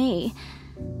beyond me.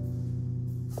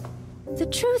 The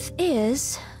truth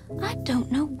is, I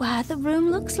don't know why the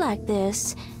room looks like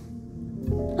this.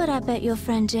 But I bet your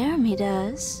friend Jeremy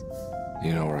does.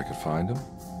 You know where I could find him?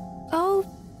 Oh,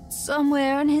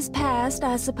 somewhere in his past,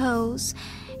 I suppose.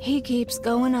 He keeps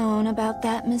going on about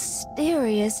that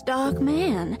mysterious dark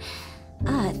man.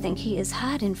 I think he is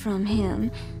hiding from him.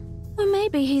 Or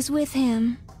maybe he's with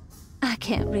him. I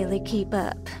can't really keep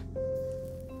up.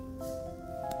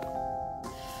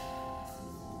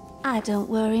 I don't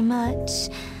worry much.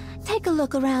 Take a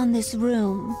look around this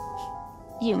room.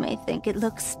 You may think it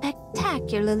looks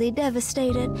spectacularly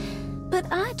devastated, but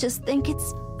I just think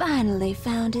it's finally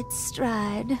found its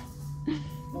stride.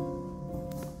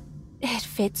 It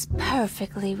fits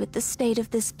perfectly with the state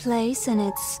of this place and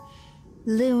its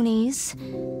loonies.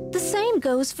 The same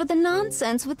goes for the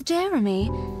nonsense with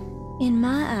Jeremy. In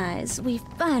my eyes, we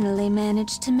finally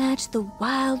managed to match the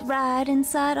wild ride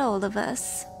inside all of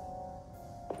us.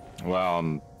 Well,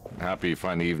 I'm happy you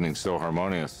find the evening so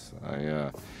harmonious.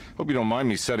 I hope you don't mind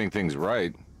me setting things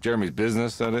right. Jeremy's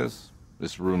business, that is.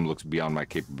 This room looks beyond my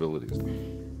capabilities.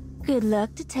 Good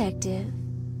luck, Detective.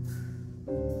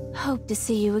 Hope to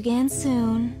see you again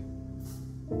soon.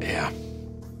 Yeah.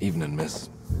 Evening, miss.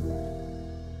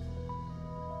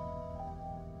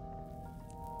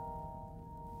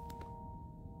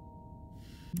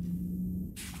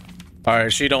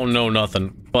 Alright, she don't know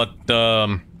nothing, but,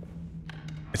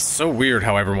 it's so weird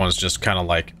how everyone's just kind of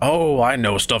like, oh, I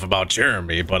know stuff about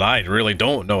Jeremy, but I really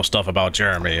don't know stuff about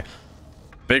Jeremy.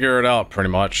 Figure it out, pretty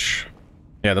much.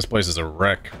 Yeah, this place is a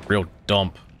wreck. Real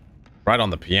dump. Right on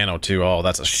the piano, too. Oh,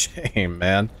 that's a shame,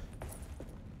 man.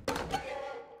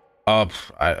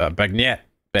 Baguette.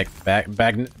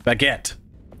 Baguette.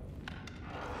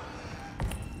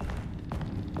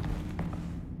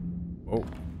 Oh.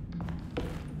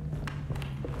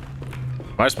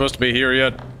 Am I supposed to be here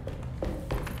yet?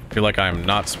 I feel like I'm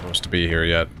not supposed to be here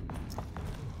yet.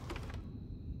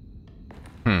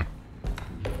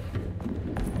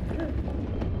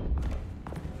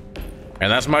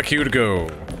 And that's my cue to go.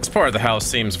 This part of the house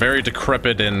seems very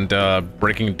decrepit and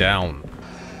breaking down.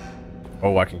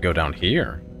 Oh, I can go down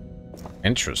here.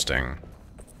 Interesting.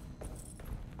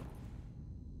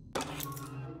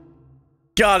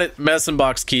 Got it! Medicine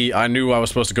box key. I knew I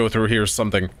was supposed to go through here or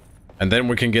something. And then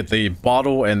we can get the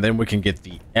bottle, and then we can get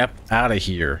the F out of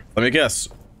here. Let me guess.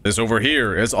 This over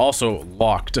here is also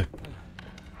locked.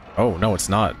 Oh, no, it's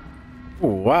not. Ooh,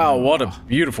 wow, what a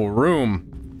beautiful room.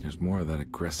 There's more of that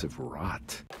aggressive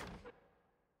rot.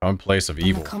 Common place of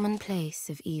evil. In the common place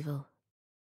of evil,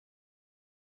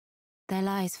 there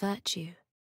lies virtue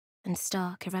and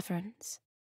stark irreverence,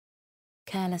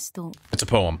 careless thought. It's a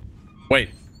poem. Wait.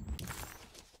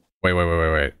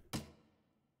 Wait.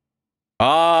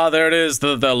 Ah, there it is,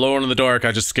 the Alone in the Dark.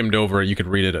 I just skimmed over it. You could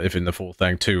read it if in the full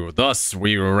thing, too. Thus,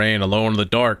 we remain alone in the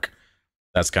dark.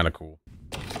 That's kind of cool.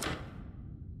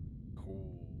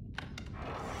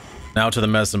 Now to the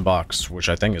medicine box, which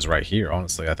I think is right here,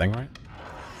 honestly, I think, right?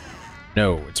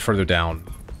 No, it's further down.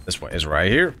 This way is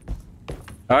right here.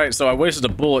 Alright, so I wasted a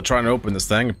bullet trying to open this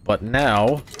thing, but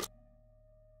now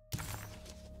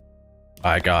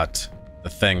I got the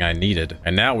thing I needed.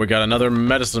 And now we got another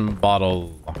medicine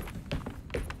bottle.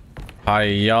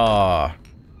 Hiya.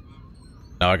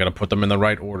 Now I gotta put them in the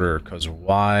right order, because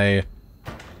why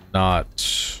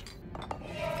not?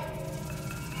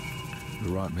 The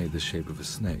rot made the shape of a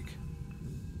snake.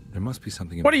 There must be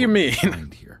something What do you mean?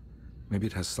 behind here. Maybe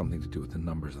it has something to do with the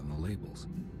numbers on the labels.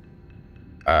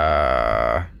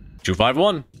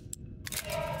 251.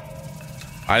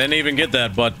 I didn't even get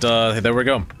that, but there we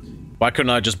go. Why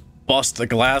couldn't I just bust the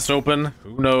glass open?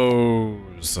 Who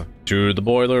knows? To the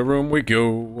boiler room we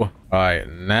go. Alright,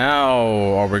 now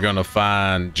are we gonna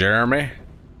find Jeremy?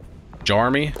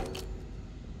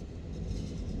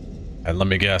 And let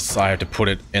me guess, I have to put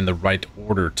it in the right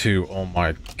order too. Oh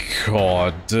my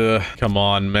god. Come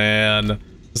on, man.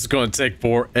 This is gonna take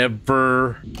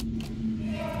forever.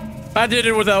 I did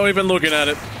it without even looking at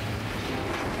it.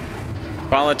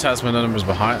 Final attachment numbers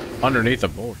underneath the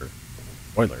boiler.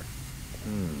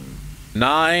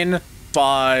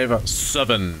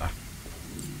 957.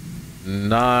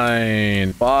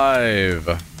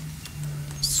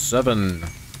 957.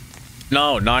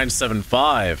 No,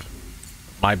 975.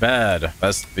 My bad.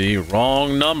 That's the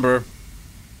wrong number.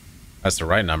 That's the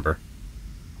right number.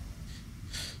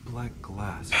 Black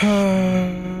glass.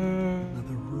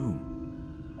 Another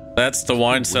room. That's the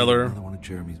wine cellar. Another one of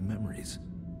Jeremy's memories.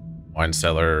 Wine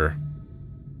cellar.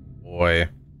 Boy.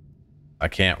 I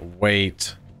can't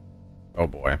wait. Oh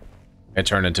boy. It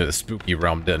turned into the spooky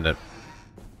realm, didn't it?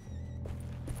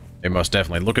 It most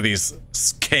definitely. Look at these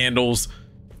candles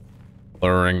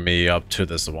luring me up to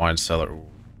this wine cellar. Ooh.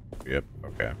 Yep,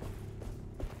 okay.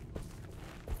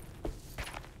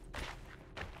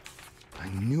 I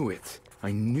knew it.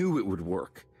 I knew it would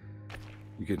work.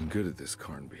 You're getting good at this,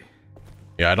 Carnby.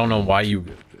 Yeah, I don't know why you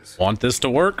want this to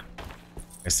work.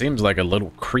 It seems like a little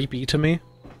creepy to me.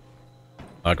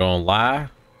 Not gonna lie.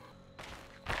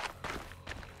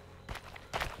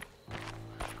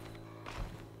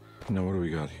 Now what do we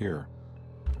got here?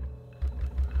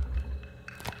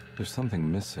 There's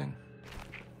something missing.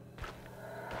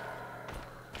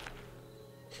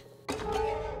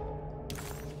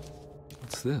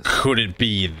 What's this? Could it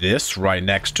be this right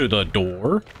next to the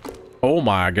door? Oh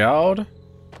my god.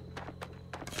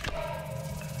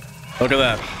 Look at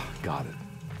that. Got it.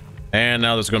 And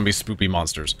now there's gonna be spoopy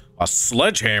monsters. A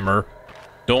sledgehammer?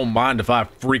 Don't mind if I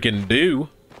freaking do.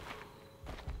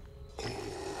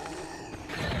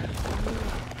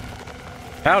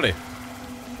 Howdy.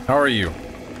 How are you?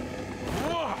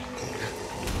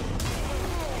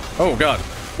 Oh god.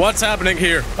 What's happening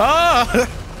here? Ah!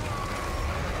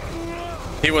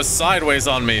 He was sideways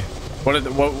on me.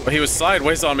 He was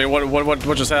sideways on me.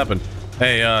 What just happened?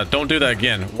 Hey, don't do that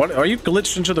again. What, are you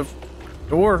glitched into the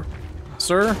door,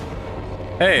 sir?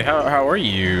 Hey, how are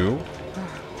you?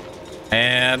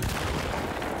 And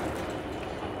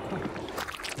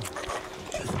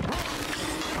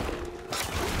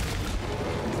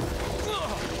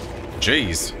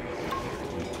Jeez.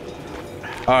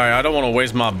 Alright, I don't want to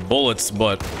waste my bullets,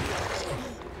 but...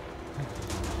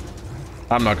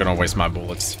 I'm not going to waste my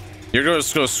bullets. You're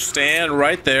just going to stand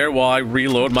right there while I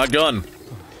reload my gun.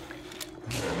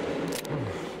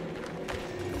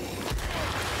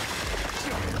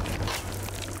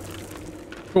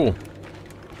 Cool.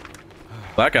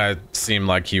 That guy seemed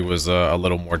like he was a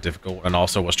little more difficult and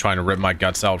also was trying to rip my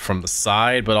guts out from the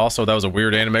side, but also that was a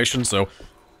weird animation, so...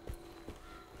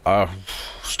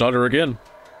 stutter again.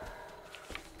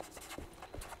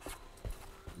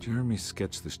 Jeremy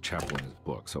sketched this chapel in his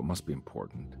book, so it must be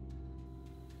important.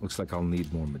 Looks like I'll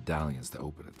need more medallions to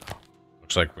open it, though.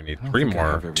 Looks like we need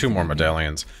two more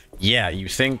medallions. Yeah, you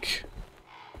think...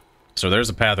 So there's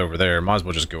a path over there. Might as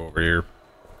well just go over here.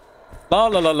 La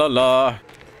la la la la.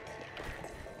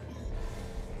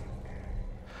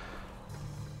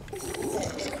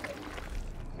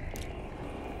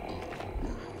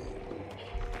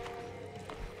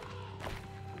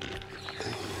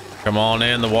 Come on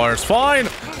in, the water's fine.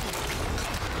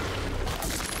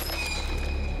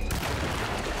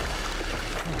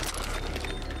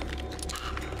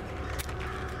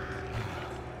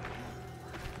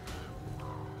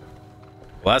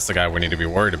 Well, that's the guy we need to be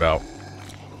worried about.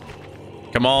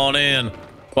 Come on in.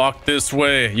 Walk this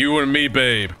way. You and me,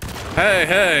 babe. Hey,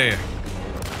 hey.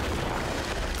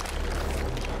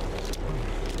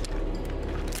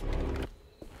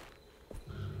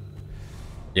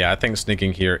 Yeah, I think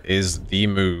sneaking here is the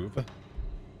move.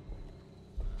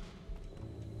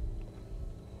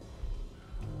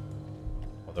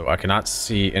 Although I cannot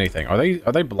see anything. Are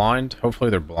they blind? Hopefully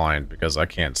they're blind because I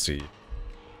can't see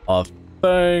a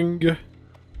thing.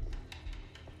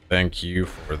 Thank you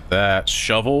for that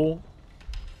shovel.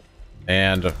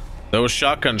 And those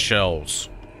shotgun shells.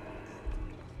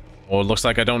 Well, it looks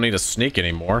like I don't need to sneak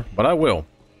anymore, but I will.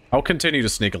 I'll continue to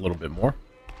sneak a little bit more.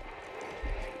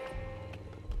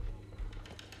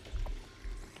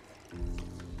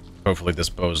 Hopefully this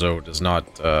bozo does not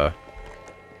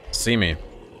see me.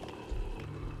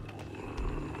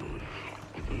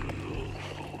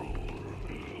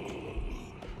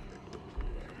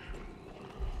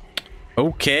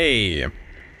 Okay.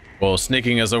 Well,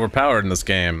 sneaking is overpowered in this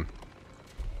game.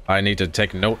 I need to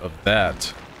take note of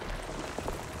that.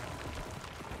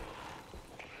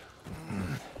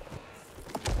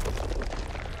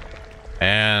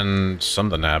 And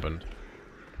something happened.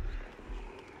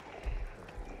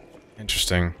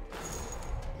 Interesting.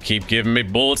 Keep giving me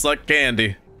bullets like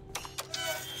candy.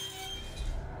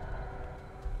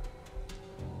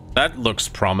 That looks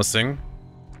promising.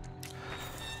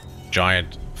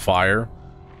 Giant fire.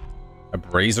 A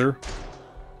brazier.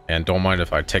 And don't mind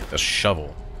if I take the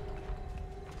shovel.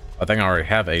 I think I already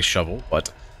have a shovel,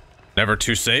 but never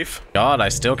too safe. God, I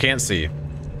still can't see.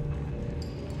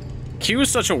 Q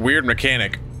is such a weird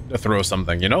mechanic to throw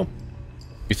something, you know?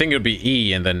 You think it would be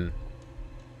E and then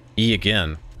E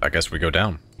again. I guess we go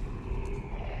down.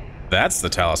 That's the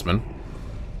talisman.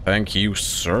 Thank you,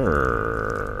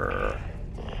 sir.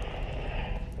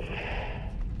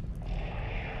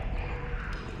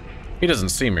 He doesn't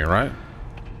see me, right?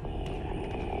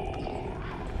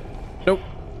 Nope.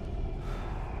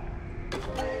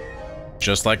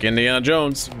 Just like Indiana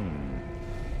Jones.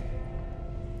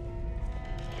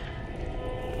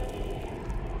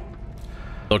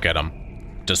 Look at him.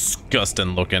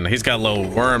 Disgusting looking. He's got little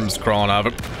worms crawling out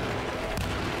of it.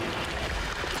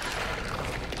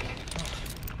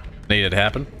 Need it to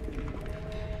happen.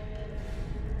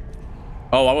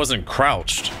 Oh, I wasn't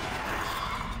crouched.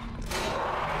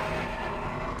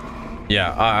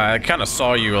 Yeah, I kind of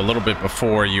saw you a little bit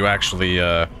before you actually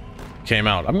came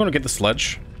out. I'm gonna get the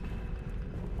sledge.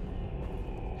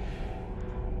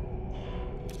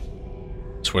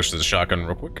 Switch to the shotgun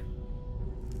real quick.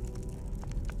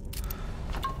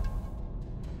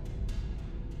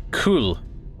 Cool.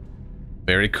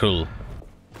 Very cool.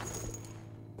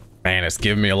 Man, it's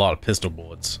giving me a lot of pistol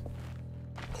bullets.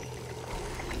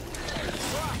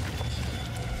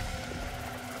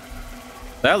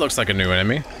 That looks like a new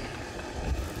enemy.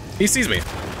 He sees me.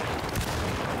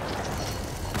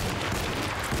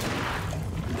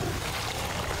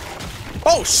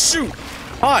 Oh, shoot!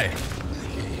 Hi!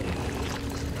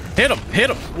 Hit him! Hit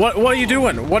him! What are you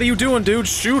doing? What are you doing, dude?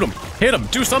 Shoot him! Hit him!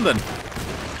 Do something!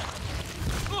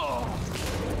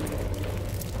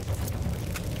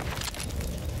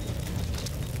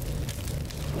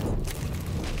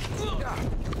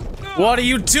 What are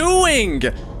you doing?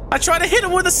 I tried to hit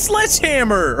him with a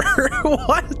sledgehammer!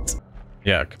 What?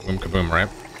 Yeah, kaboom kaboom, right?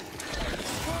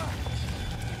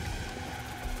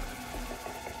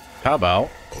 How about...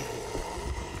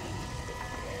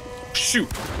 Shoot!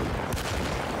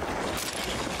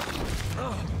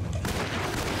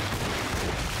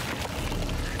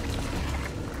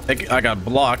 I got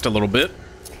blocked a little bit.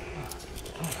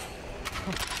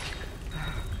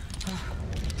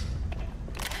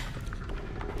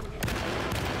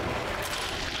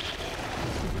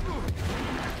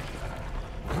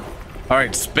 All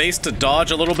right, space to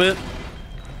dodge a little bit.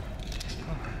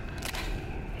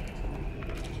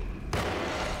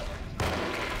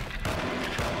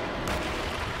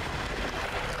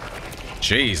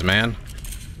 Jeez, man.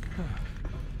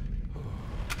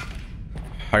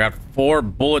 I got 4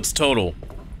 bullets total.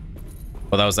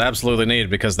 But that was absolutely needed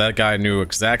because that guy knew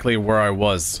exactly where I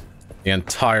was the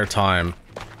entire time.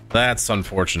 That's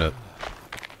unfortunate.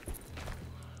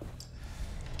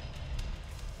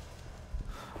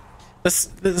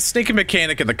 The sneaking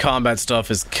mechanic and the combat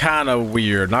stuff is kind of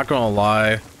weird, not gonna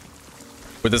lie,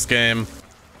 with this game.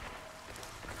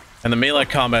 And the melee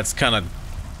combat's kind of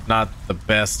not the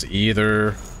best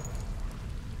either.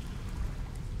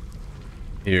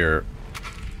 Here.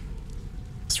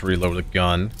 Let's reload the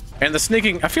gun. And the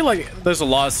sneaking, I feel like there's a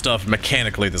lot of stuff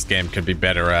mechanically this game could be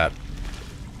better at.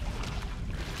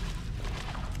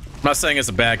 I'm not saying it's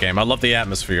a bad game. I love the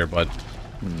atmosphere, but...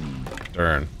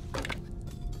 darn.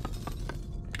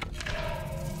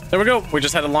 There we go. We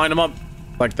just had to line them up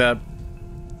like that.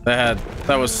 That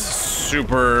was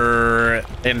super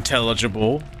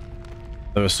intelligible.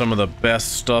 That was some of the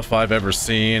best stuff I've ever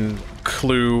seen,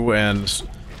 clue and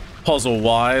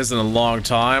puzzle-wise, in a long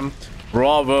time.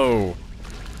 Bravo.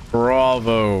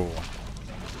 Bravo.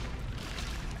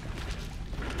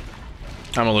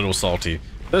 I'm a little salty.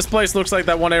 This place looks like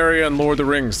that one area in Lord of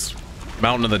the Rings.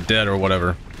 Mountain of the Dead or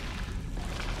whatever.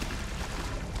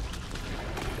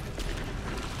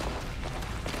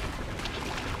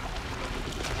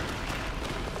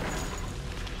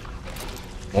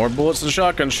 More bullets and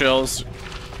shotgun shells.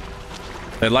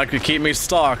 They like to keep me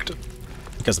stocked.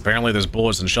 Because apparently there's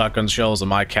bullets and shotgun shells of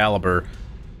my caliber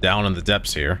down in the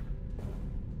depths here.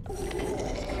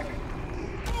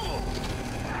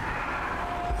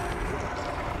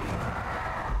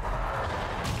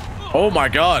 Oh my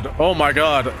god. Oh my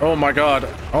god. Oh my god.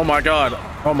 Oh my god.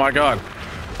 Oh my god.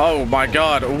 Oh my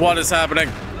god. What is happening?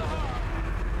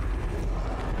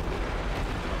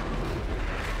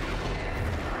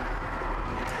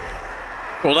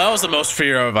 Well, that was the most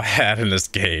fear I've ever had in this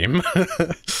game.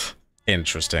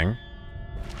 Interesting.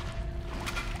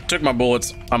 Took my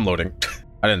bullets. I'm loading.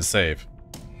 I didn't save.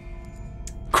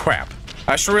 Crap.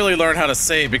 I should really learn how to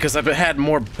save because I've had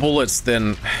more bullets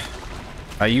than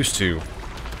I used to.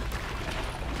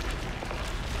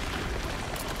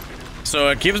 So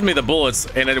it gives me the bullets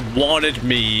and it wanted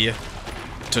me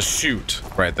to shoot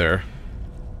right there.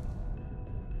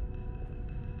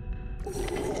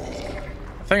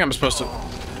 I think I'm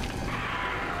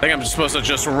supposed to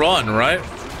just run, right?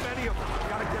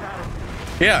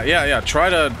 Yeah. Try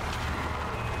to...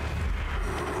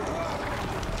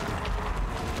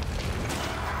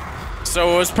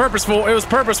 So it was purposeful. It was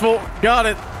purposeful. Got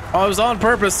it. I was on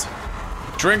purpose.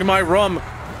 Drink my rum.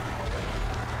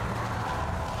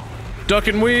 Duck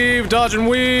and weave. Dodge and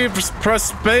weave. Just press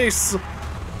space.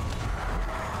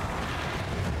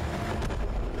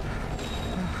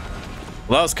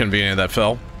 Well, that was convenient that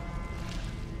fell.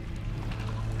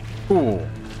 Ooh.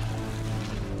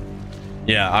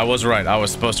 Yeah, I was right. I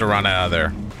was supposed to run out of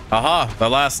there. Aha! The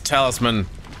last talisman.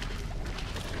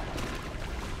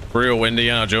 Real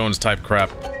Indiana Jones type crap.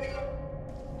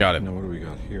 Got it. Now what do we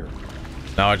got here?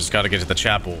 Now I just gotta get to the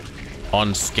chapel.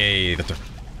 Unscathed.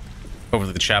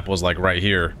 Hopefully the chapel is like right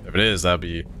here. If it is, that'd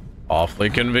be awfully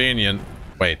convenient.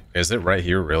 Wait, is it right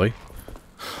here, really?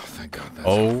 Thank God that's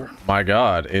oh over. My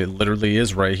god, it literally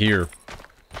is right here.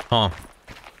 Huh.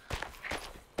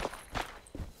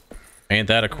 Ain't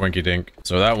that a quinky dink?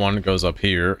 So that one goes up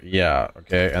here. Yeah,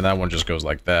 okay. And that one just goes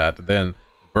like that. Then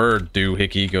bird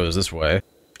doohickey goes this way.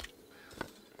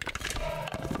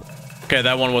 Okay,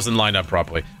 that one wasn't lined up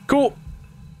properly. Cool.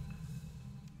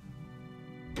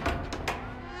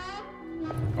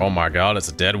 Oh my god, it's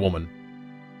a dead woman.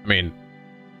 I mean,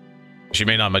 she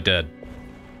may not be dead.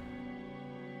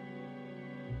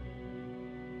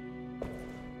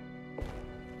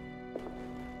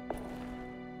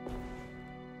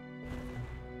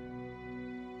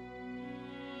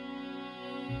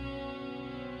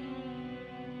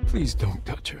 Please don't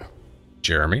touch her.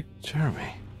 Jeremy?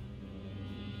 Jeremy?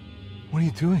 What are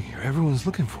you doing here? Everyone's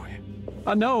looking for you.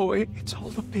 I know, it's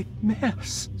all a big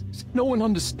mess. No one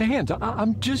understands.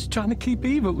 I'm just trying to keep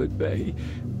evil at bay.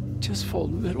 Just for a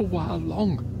little while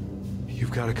longer.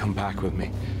 You've got to come back with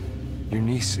me. Your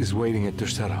niece is waiting at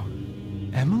Derceto.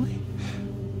 Emily?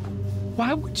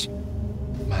 Why would you...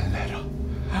 My letter.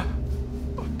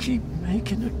 Keep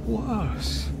making it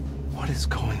worse. What is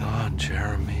going on,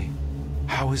 Jeremy?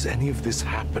 How is any of this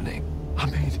happening? I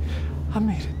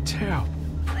made a terrible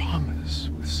promise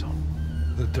with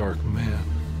someone. The Dark Man.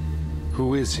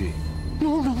 Who is he?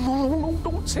 No,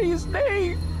 don't say his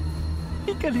name.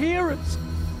 He can hear us.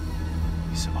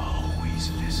 He's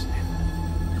always listening.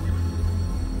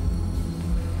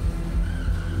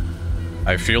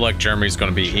 I feel like Jeremy's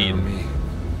gonna be eaten. Jeremy,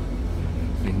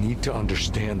 I need to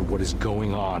understand what is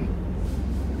going on.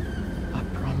 I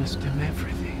promised him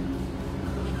everything.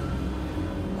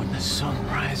 When the sun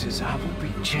rises, I will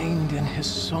be chained in his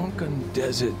sunken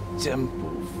desert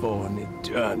temple for an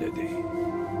eternity.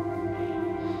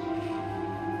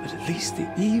 But at least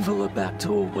the evil about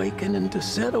to awaken in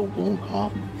Derceto won't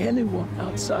harm anyone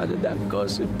outside of that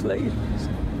cursed place.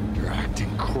 You're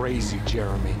acting crazy,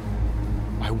 Jeremy.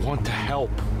 I want to help.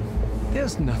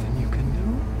 There's nothing you can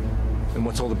do. And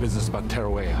what's all the business about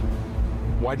Tarawea?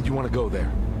 Why did you want to go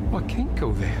there? I can't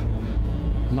go there.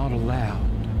 I'm not allowed.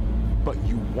 But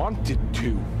you wanted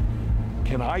to.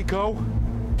 Can I go?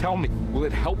 Tell me, will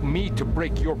it help me to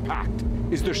break your pact?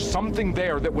 Is there something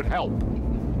there that would help?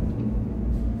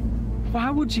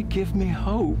 Why would you give me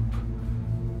hope?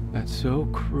 That's so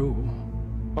cruel.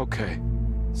 Okay,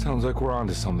 sounds like we're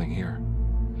onto something here.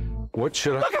 What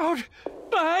should I— Look out!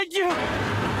 Behind you!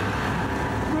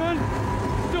 Run!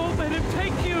 Don't let him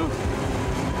take you!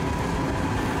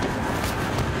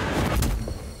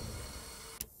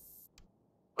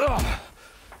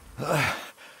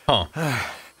 Huh.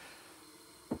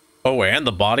 Oh, and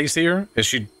the body's here? Is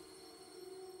she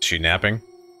napping?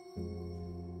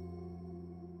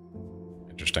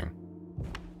 Interesting.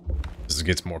 This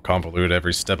gets more convoluted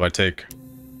every step I take.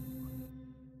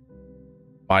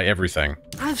 By everything.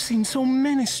 I've seen so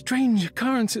many strange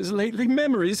occurrences lately.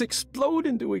 Memories explode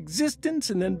into existence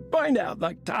and then burn out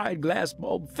like tired glass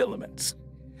bulb filaments.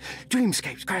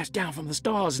 Dreamscapes crash down from the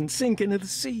stars and sink into the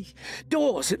sea.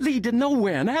 Doors that lead to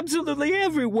nowhere and absolutely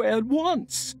everywhere at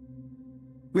once.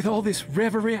 With all this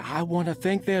reverie, I want to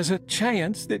think there's a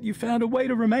chance that you found a way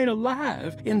to remain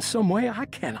alive in some way I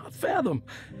cannot fathom.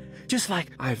 Just like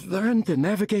I've learned to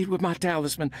navigate with my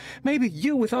talisman. Maybe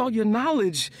you, with all your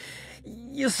knowledge,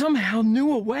 you somehow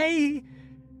knew a way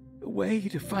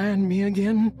to find me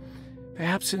again.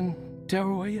 Perhaps in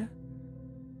Tarawea.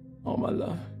 All my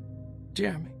love,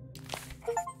 Jeremy.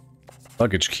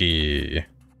 Luggage key.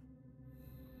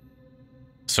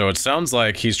 So it sounds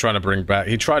like he's trying to bring back—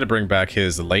 he tried to bring back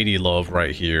his lady love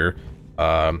right here.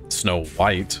 Snow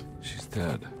White. She's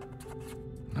dead.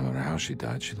 No matter how she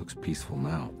died, she looks peaceful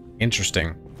now.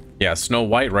 Interesting. Yeah, Snow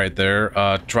White right there,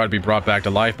 tried to be brought back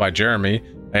to life by Jeremy,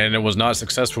 and it was not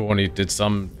successful when he did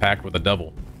some pact with the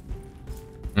devil.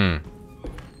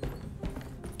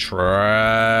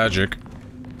 Tragic.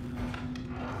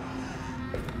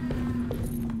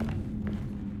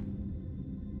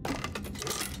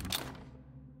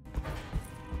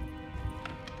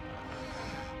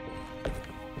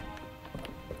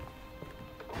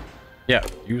 Yeah,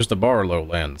 use the Barlow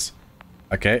lens.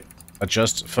 Okay,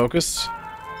 adjust focus.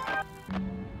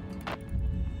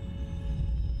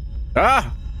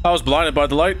 Ah! I was blinded by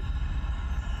the light.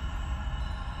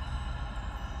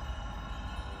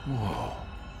 Whoa.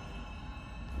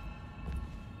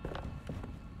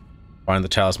 Find the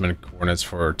talisman coordinates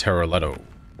for Terraletto.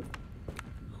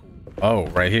 Oh,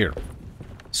 right here.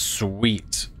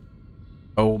 Sweet.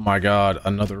 Oh my god,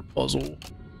 another puzzle.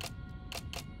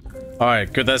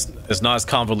 Alright, good. It's not as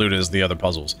convoluted as the other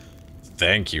puzzles.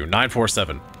 Thank you.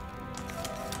 947.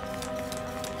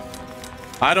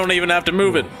 I don't even have to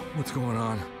move it. What's going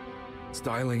on? It's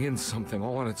dialing in something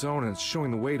all on its own and it's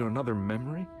showing the way to another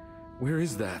memory? Where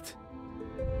is that?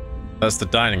 That's the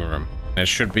dining room. It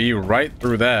should be right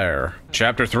through there.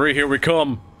 Chapter 3, here we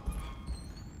come.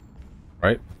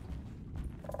 Right?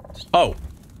 Oh.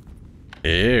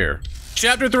 Here.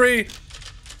 Chapter 3!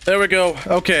 There we go.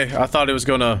 Okay, I thought it was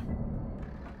gonna...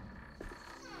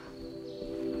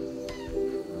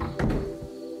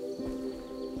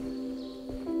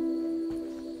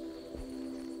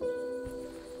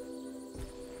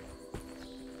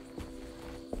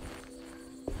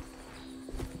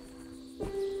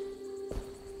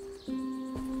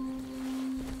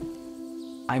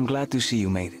 I'm glad to see you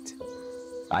made it.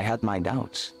 I had my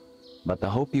doubts, but the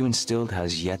hope you instilled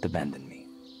has yet abandoned me.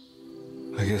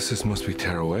 I guess this must be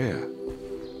Tarawea.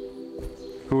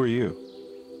 Who are you?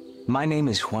 My name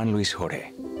is Juan Luis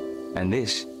Jorge, and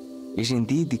this is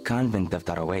indeed the convent of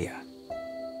Tarawea.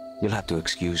 You'll have to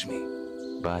excuse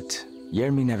me, but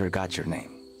Jeremy never got your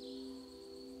name.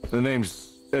 The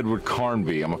name's Edward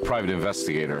Carnby. I'm a private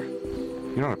investigator.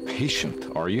 You're not a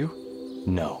patient, are you?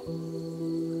 No.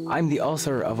 I'm the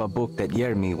author of a book that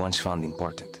Jeremy once found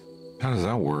important. How does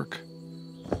that work?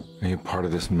 Are you part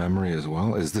of this memory as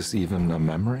well? Is this even a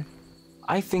memory?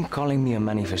 I think calling me a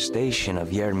manifestation of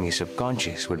Yermi's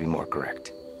subconscious would be more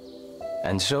correct.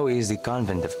 And so is the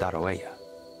convent of Tarawea.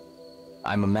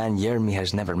 I'm a man Yermi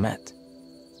has never met.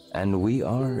 And we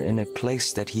are in a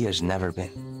place that he has never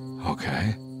been.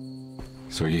 Okay.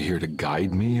 So are you here to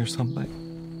guide me or something?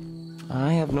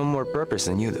 I have no more purpose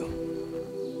than you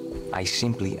do. I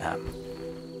simply am.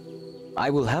 I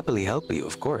will happily help you,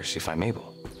 of course, if I'm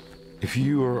able. If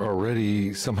you are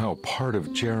already somehow part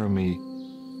of Jeremy,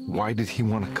 why did he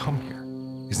want to come here?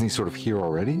 Isn't he sort of here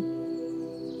already?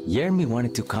 Yermi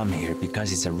wanted to come here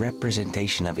because it's a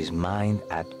representation of his mind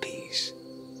at peace.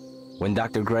 When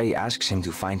Dr. Gray asks him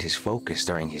to find his focus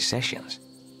during his sessions,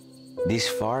 this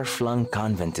far-flung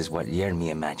convent is what Yermi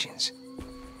imagines.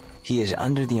 He is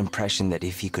under the impression that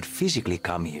if he could physically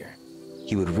come here,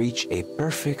 he would reach a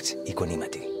perfect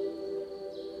equanimity.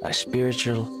 A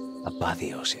spiritual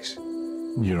apotheosis.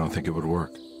 You don't think it would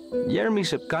work? Yermi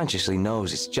subconsciously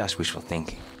knows it's just wishful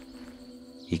thinking.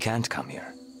 He can't come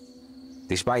here.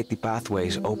 Despite the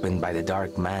pathways opened by the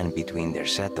dark man between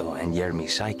Derceto and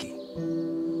Yermi's psyche,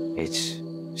 it's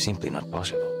simply not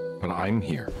possible. But I'm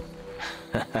here.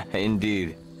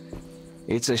 Indeed.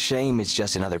 It's a shame it's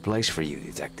just another place for you,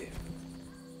 Detective.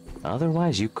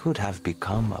 Otherwise, you could have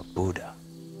become a Buddha.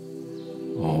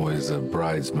 Always a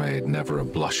bridesmaid, never a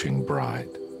blushing bride.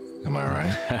 Am I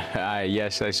right?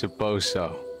 Yes, I suppose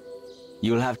so.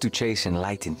 You'll have to chase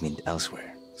enlightenment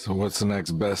elsewhere. So what's the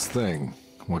next best thing?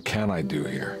 What can I do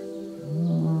here?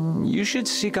 You should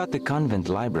seek out the convent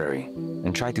library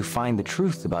and try to find the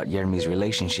truth about Yermi's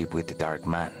relationship with the Dark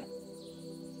Man.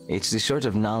 It's the sort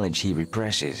of knowledge he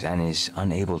represses and is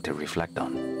unable to reflect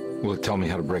on. Will it tell me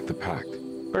how to break the pact?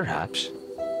 Perhaps.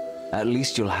 At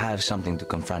least you'll have something to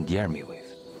confront Yermi with.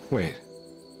 Wait,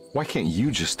 why can't you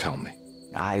just tell me?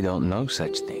 I don't know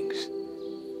such things.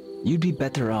 You'd be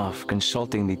better off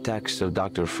consulting the text of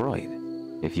Dr. Freud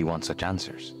if you want such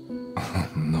answers.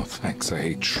 No thanks, I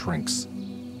hate shrinks.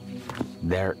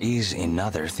 There is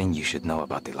another thing you should know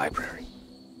about the library.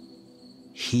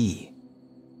 He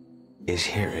is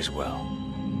here as well.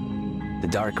 The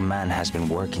Dark Man has been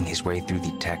working his way through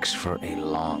the text for a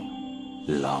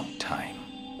long time.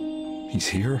 He's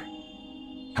here?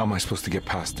 How am I supposed to get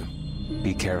past him?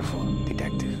 Be careful,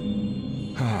 Detective.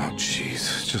 Oh,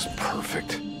 jeez, just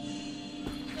perfect.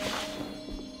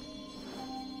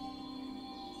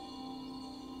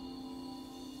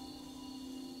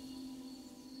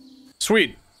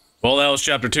 Sweet. Well, that was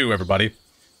chapter 2, everybody.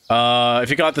 If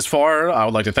you got this far, I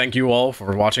would like to thank you all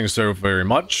for watching so very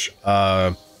much.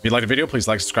 If you liked the video, please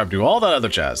like, subscribe, do all that other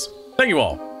jazz. Thank you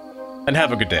all, and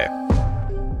have a good day.